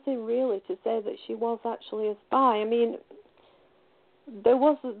was nothing really to say that she was actually a spy. I mean, there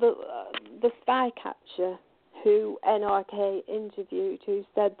was the spy catcher who NRK interviewed, who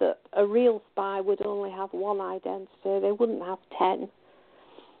said that a real spy would only have one identity. They wouldn't have 10.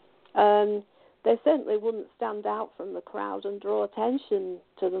 They certainly wouldn't stand out from the crowd and draw attention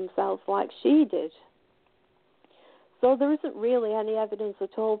to themselves like she did. So there isn't really any evidence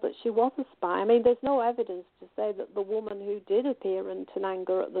at all that she was a spy. I mean, there's no evidence to say that the woman who did appear in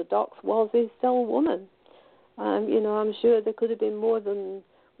Tananga at the docks was ISDAL Woman. I'm sure there could have been more than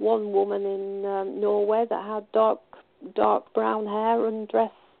one woman in Norway that had dark brown hair and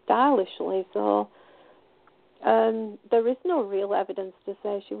dressed stylishly. So there is no real evidence to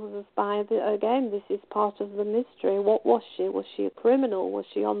say she was a spy. Again, this is part of the mystery. What was she? Was she a criminal? Was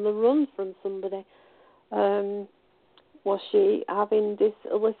she on the run from somebody? Was she having this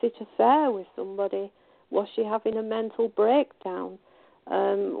illicit affair with somebody? Was she having a mental breakdown?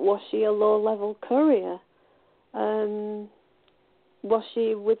 Was she a low-level courier? Was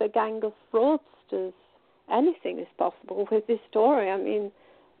she with a gang of fraudsters? Anything is possible with this story. I mean,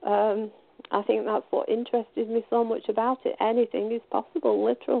 I think that's what interested me so much about it. Anything is possible,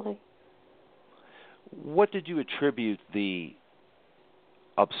 literally. What did you attribute the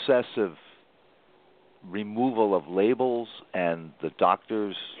obsessive removal of labels and the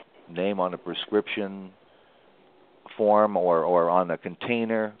doctor's name on a prescription form or on a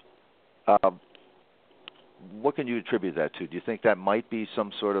container? What can you attribute that to? Do you think that might be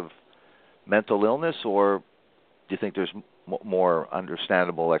some sort of mental illness, or do you think there's more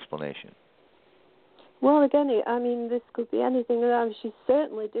understandable explanation? Well, again, I mean, this could be anything. She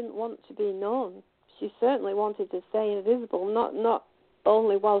certainly didn't want to be known. She certainly wanted to stay invisible, not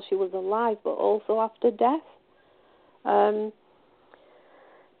only while she was alive, but also after death.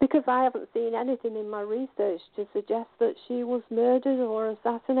 Because I haven't seen anything in my research to suggest that she was murdered or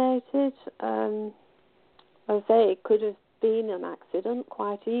assassinated. I say it could have been an accident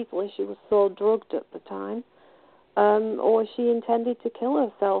quite easily. She was so drugged at the time. Or she intended to kill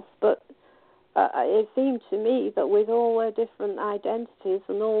herself. But it seemed to me that with all her different identities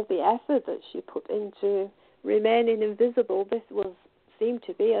and all the effort that she put into remaining invisible, this seemed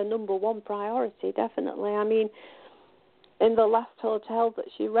to be her number one priority, definitely. I mean, in the last hotel that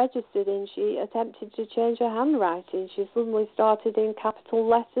she registered in, she attempted to change her handwriting. She suddenly started in capital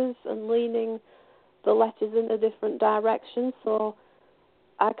letters and leaning the letters in a different direction. So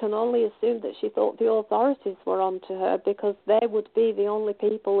I can only assume that she thought the authorities were onto her, because they would be the only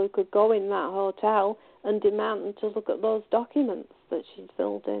people who could go in that hotel and demand to look at those documents that she'd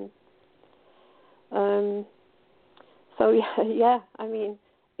filled in. So yeah, I mean,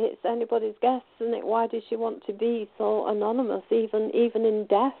 it's anybody's guess, isn't it? Why does she want to be so anonymous, even in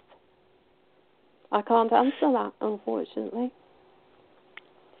death? I can't answer that, unfortunately.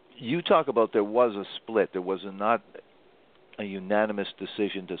 You talk about there was a split. There was not a unanimous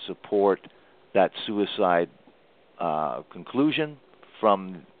decision to support that suicide conclusion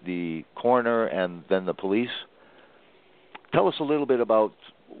from the coroner and then the police. Tell us a little bit about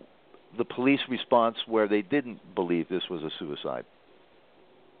the police response where they didn't believe this was a suicide.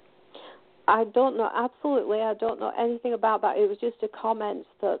 I don't know. Absolutely, I don't know anything about that. It was just a comment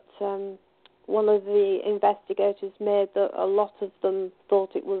that one of the investigators made, that a lot of them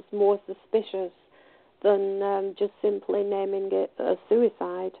thought it was more suspicious than just simply naming it a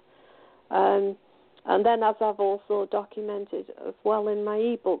suicide. And then, as I've also documented as well in my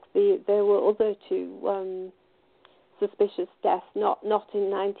ebook, there were other two suspicious deaths, not in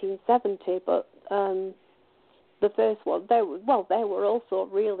 1970, but the first one, they were also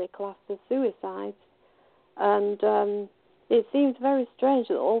really classed as suicides. And it seems very strange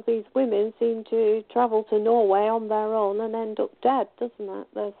that all these women seem to travel to Norway on their own and end up dead, doesn't it?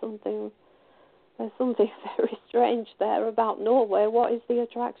 There's something very strange there about Norway. What is the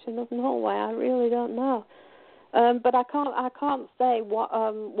attraction of Norway? I really don't know. But I can't say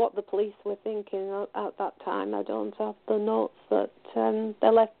what the police were thinking at that time. I don't have the notes that they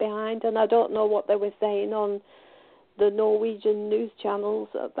left behind, and I don't know what they were saying on the Norwegian news channels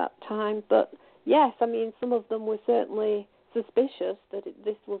at that time. But yes, I mean, some of them were certainly suspicious that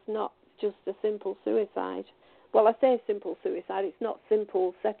this was not just a simple suicide. Well, I say simple suicide. It's not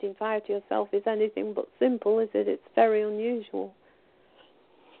simple. Setting fire to yourself is anything but simple, is it? It's very unusual.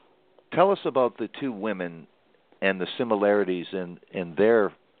 Tell us about the two women and the similarities in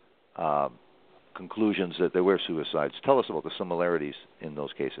their conclusions that they were suicides. Tell us about the similarities in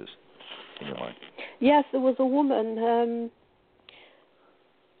those cases, in your mind. Yes, there was a woman,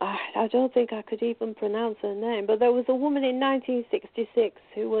 I don't think I could even pronounce her name, but there was a woman in 1966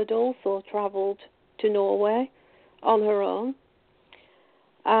 who had also travelled to Norway on her own,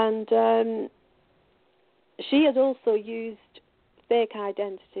 and she had also used fake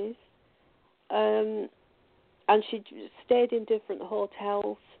identities, and she stayed in different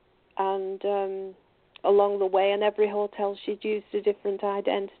hotels and along the way, and every hotel she'd used a different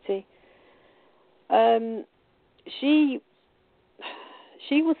identity. She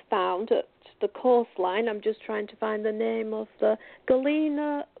was found at the coastline. I'm just trying to find the name of the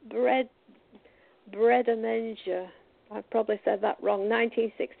Galina Bredemenger. I've probably said that wrong.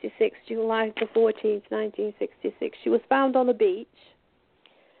 1966, July the 14th, 1966. She was found on a beach,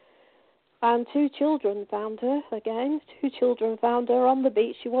 and two children found her again. Two children found her on the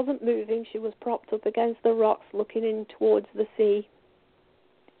beach. She wasn't moving. She was propped up against the rocks, looking in towards the sea.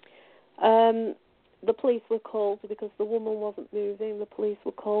 The police were called because the woman wasn't moving. The police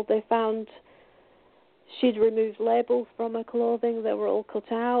were called. They found she'd removed labels from her clothing. They were all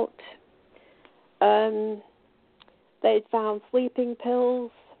cut out. They'd found sleeping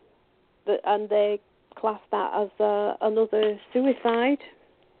pills, and they classed that as another suicide.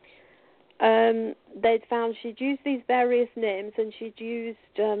 They'd found she'd used these various names, and she'd used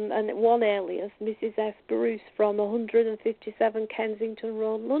one alias, Mrs. F. Bruce, from 157 Kensington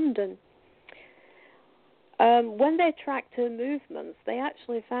Road, London. When they tracked her movements, they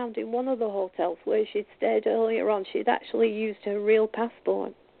actually found in one of the hotels where she'd stayed earlier on, she'd actually used her real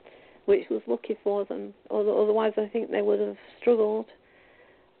passport, which was lucky for them. Otherwise, I think they would have struggled.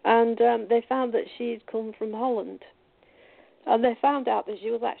 And they found that she'd come from Holland. And they found out that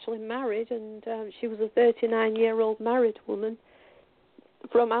she was actually married, and she was a 39-year-old married woman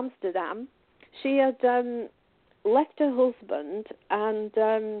from Amsterdam. She had left her husband and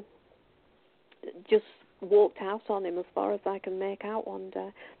just walked out on him, as far as I can make out one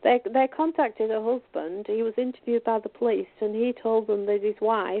day. They contacted her husband. He was interviewed by the police, and he told them that his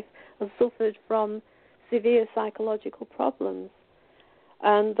wife had suffered from severe psychological problems,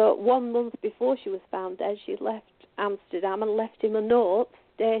 and that 1 month before she was found dead, she left Amsterdam and left him a note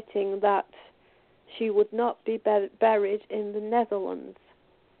stating that she would not be buried in the Netherlands.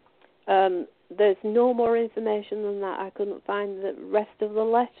 There's no more information than that. I couldn't find the rest of the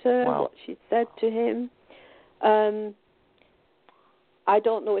letter, what she'd said to him. I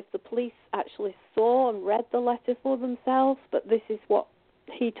don't know if the police actually saw and read the letter for themselves, but this is what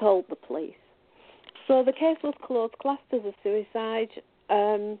he told the police. So the case was closed, classed as a suicide.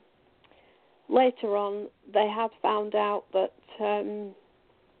 Later on, they had found out that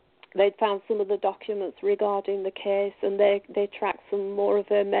they'd found some of the documents regarding the case, and they tracked some more of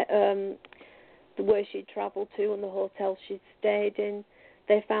her, where she'd travelled to and the hotel she'd stayed in.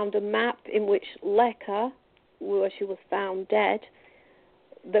 They found a map in which Leka, where she was found dead,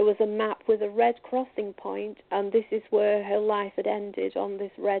 there was a map with a red crossing point, and this is where her life had ended, on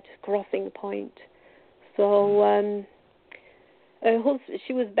this red crossing point. So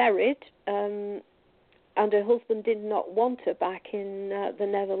she was buried, and her husband did not want her back in the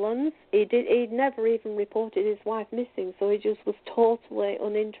Netherlands. He'd never even reported his wife missing, so he just was totally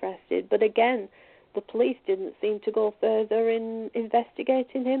uninterested. But again, the police didn't seem to go further in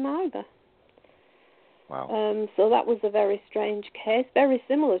investigating him either. Wow. So that was a very strange case, very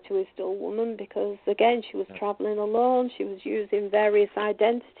similar to ISDAL Woman, because again, she was travelling alone, she was using various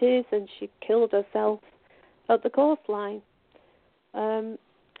identities, and she killed herself at the coastline. And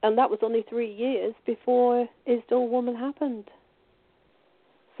that was only 3 years before ISDAL Woman happened.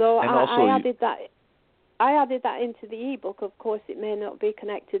 So I added that into the ebook. Of course, it may not be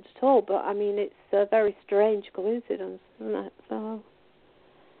connected at all, but I mean, it's a very strange coincidence, isn't it? So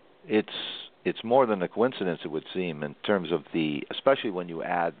it's more than a coincidence, it would seem, in terms of especially when you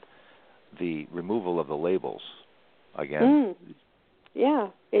add the removal of the labels again. Yeah,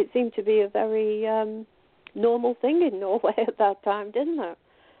 it seemed to be a very normal thing in Norway at that time, didn't it?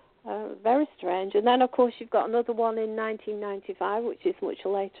 Very strange. And then, of course, you've got another one in 1995, which is much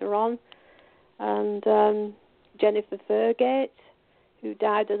later on, and Jennifer Fergate, who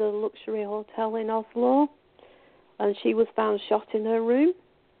died at a luxury hotel in Oslo, and she was found shot in her room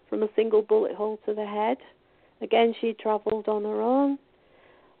from a single bullet hole to the head. Again, she travelled on her own.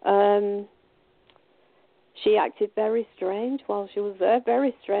 she acted very strange while she was there,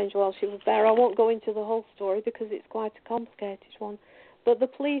 I won't go into the whole story because it's quite a complicated one. But the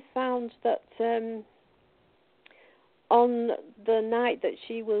police found that on the night that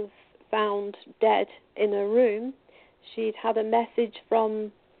she was found dead in her room, she'd had a message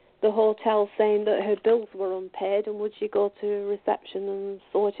from the hotel saying that her bills were unpaid and would she go to reception and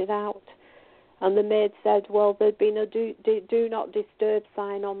sort it out. And the maid said, well, there'd been a do not disturb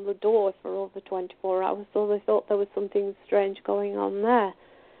sign on the door for over 24 hours, so they thought there was something strange going on there.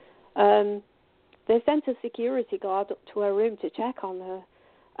 They sent a security guard up to her room to check on her,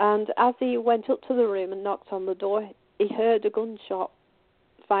 and as he went up to the room and knocked on the door, he heard a gunshot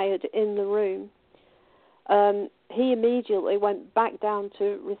fired in the room. He immediately went back down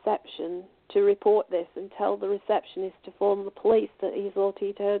to reception to report this and tell the receptionist to phone the police that he thought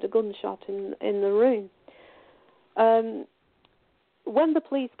he'd heard a gunshot in the room. When the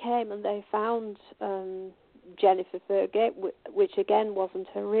police came and they found Jennifer Fergate, which again wasn't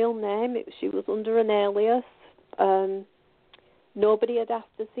her real name, she was under an alias. Nobody had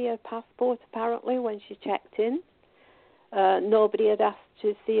asked to see her passport apparently when she checked in. Nobody had asked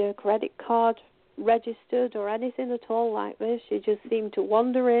to see her credit card registered or anything at all like this. She just seemed to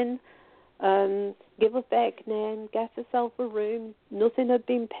wander in, give a fake name, get herself a room. Nothing had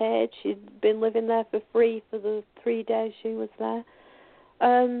been paid. She'd been living there for free for the 3 days she was there.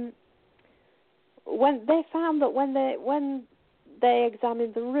 When they found that when they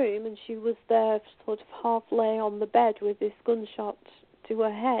examined the room and she was there sort of half lay on the bed with this gunshot to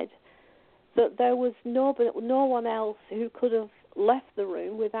her head, that there was no one else who could have left the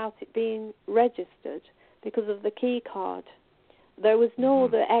room without it being registered because of the key card. There was no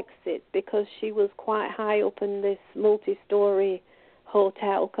other exit because she was quite high up in this multi-story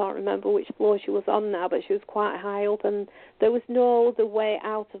hotel. Can't remember which floor she was on now, but she was quite high up, and there was no other way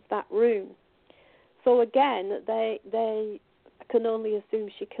out of that room. So again, they can only assume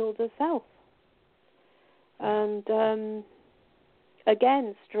she killed herself. And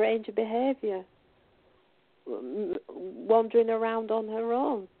again, strange behaviour, wandering around on her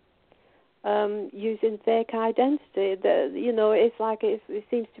own, using fake identity. It's like it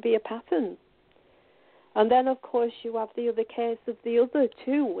seems to be a pattern. And then, of course, you have the other case of the other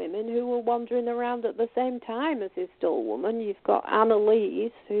two women who were wandering around at the same time as ISDAL Woman. You've got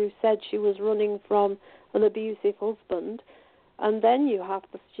Annalise, who said she was running from an abusive husband, and then you have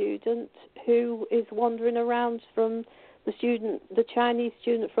the student who is wandering around from the Chinese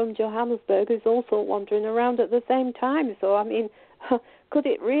student from Johannesburg, who's also wandering around at the same time. So, I mean, could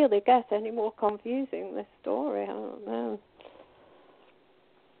it really get any more confusing, this story? I don't know.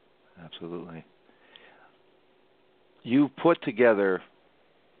 Absolutely. You put together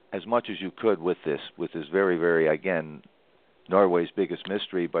as much as you could with this very, very, again, Norway's biggest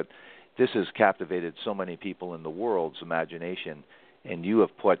mystery, but this has captivated so many people in the world's imagination, and you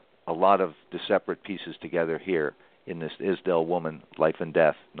have put a lot of the separate pieces together here in this ISDAL Woman, Life and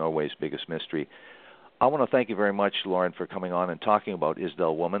Death, Norway's biggest mystery. I want to thank you very much, Lauren, for coming on and talking about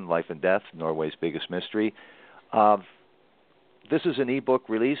ISDAL Woman, Life and Death, Norway's biggest mystery. This is an ebook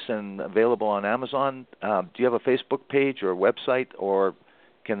release and available on Amazon. Do you have a Facebook page or a website, or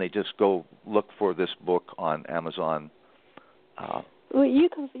can they just go look for this book on Amazon? Well, you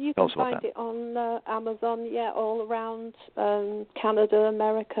can find it on Amazon, all around Canada,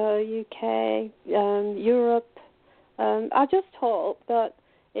 America, UK, Europe. I just hope that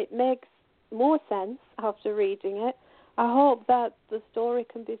it makes more sense after reading it. I hope that the story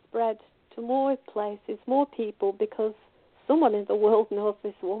can be spread to more places, more people, because someone in the world knows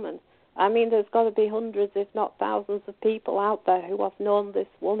this woman. I mean, there's got to be hundreds, if not thousands, of people out there who have known this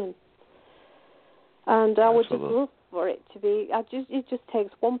woman. And I would just love for it to be. It just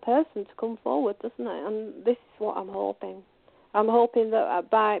takes one person to come forward, doesn't it? And this is what I'm hoping. I'm hoping that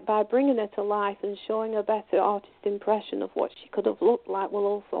by bringing her to life and showing a better artist impression of what she could have looked like will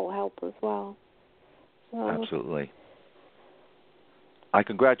also help as well. So. Absolutely. I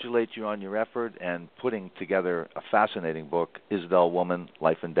congratulate you on your effort and putting together a fascinating book, ISDAL Woman,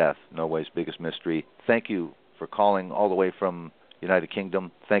 Life and Death, Norway's biggest mystery. Thank you for calling all the way from United Kingdom.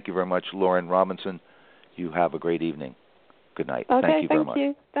 Thank you very much, Lauren Robinson. You have a great evening. Good night. Okay, thank you very much.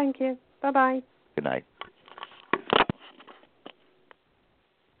 Thank you. Bye-bye. Good night.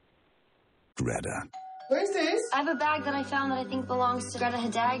 Greta. Where's this? I have a bag that I found that I think belongs to Greta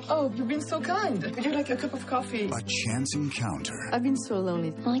Hadag. Oh, you've been so kind. Would you like a cup of coffee? A chance encounter. I've been so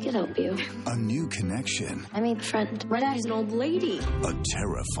lonely. I could help you. A new connection. I made a friend. Greta is an old lady. A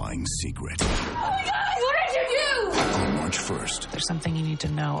terrifying secret. Oh my God! What did you do? On March 1st, There's something you need to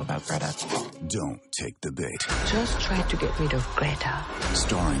know about Greta. don't take the bait. Just try to get rid of Greta.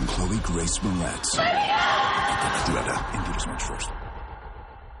 Starring Chloe Grace Moretz. Greta, in theaters March 1st.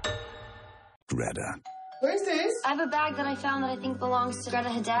 Greta. Where's this? I have a bag that I found that I think belongs to Greta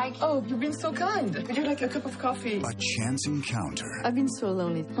Hadag. Oh, you've been so kind. Would you like a cup of coffee? A chance encounter. I've been so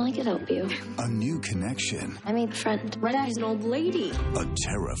lonely. I could help you. A new connection. I made a friend. Greta is an old lady. A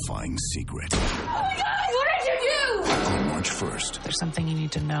terrifying secret. Oh my God! What did you do? On March 1st, There's something you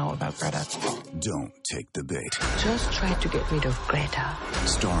need to know about Greta. don't take the bait. Just try to get rid of Greta.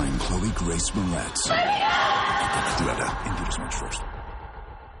 Starring Chloe Grace Moretz. Greta, in theaters March 1st.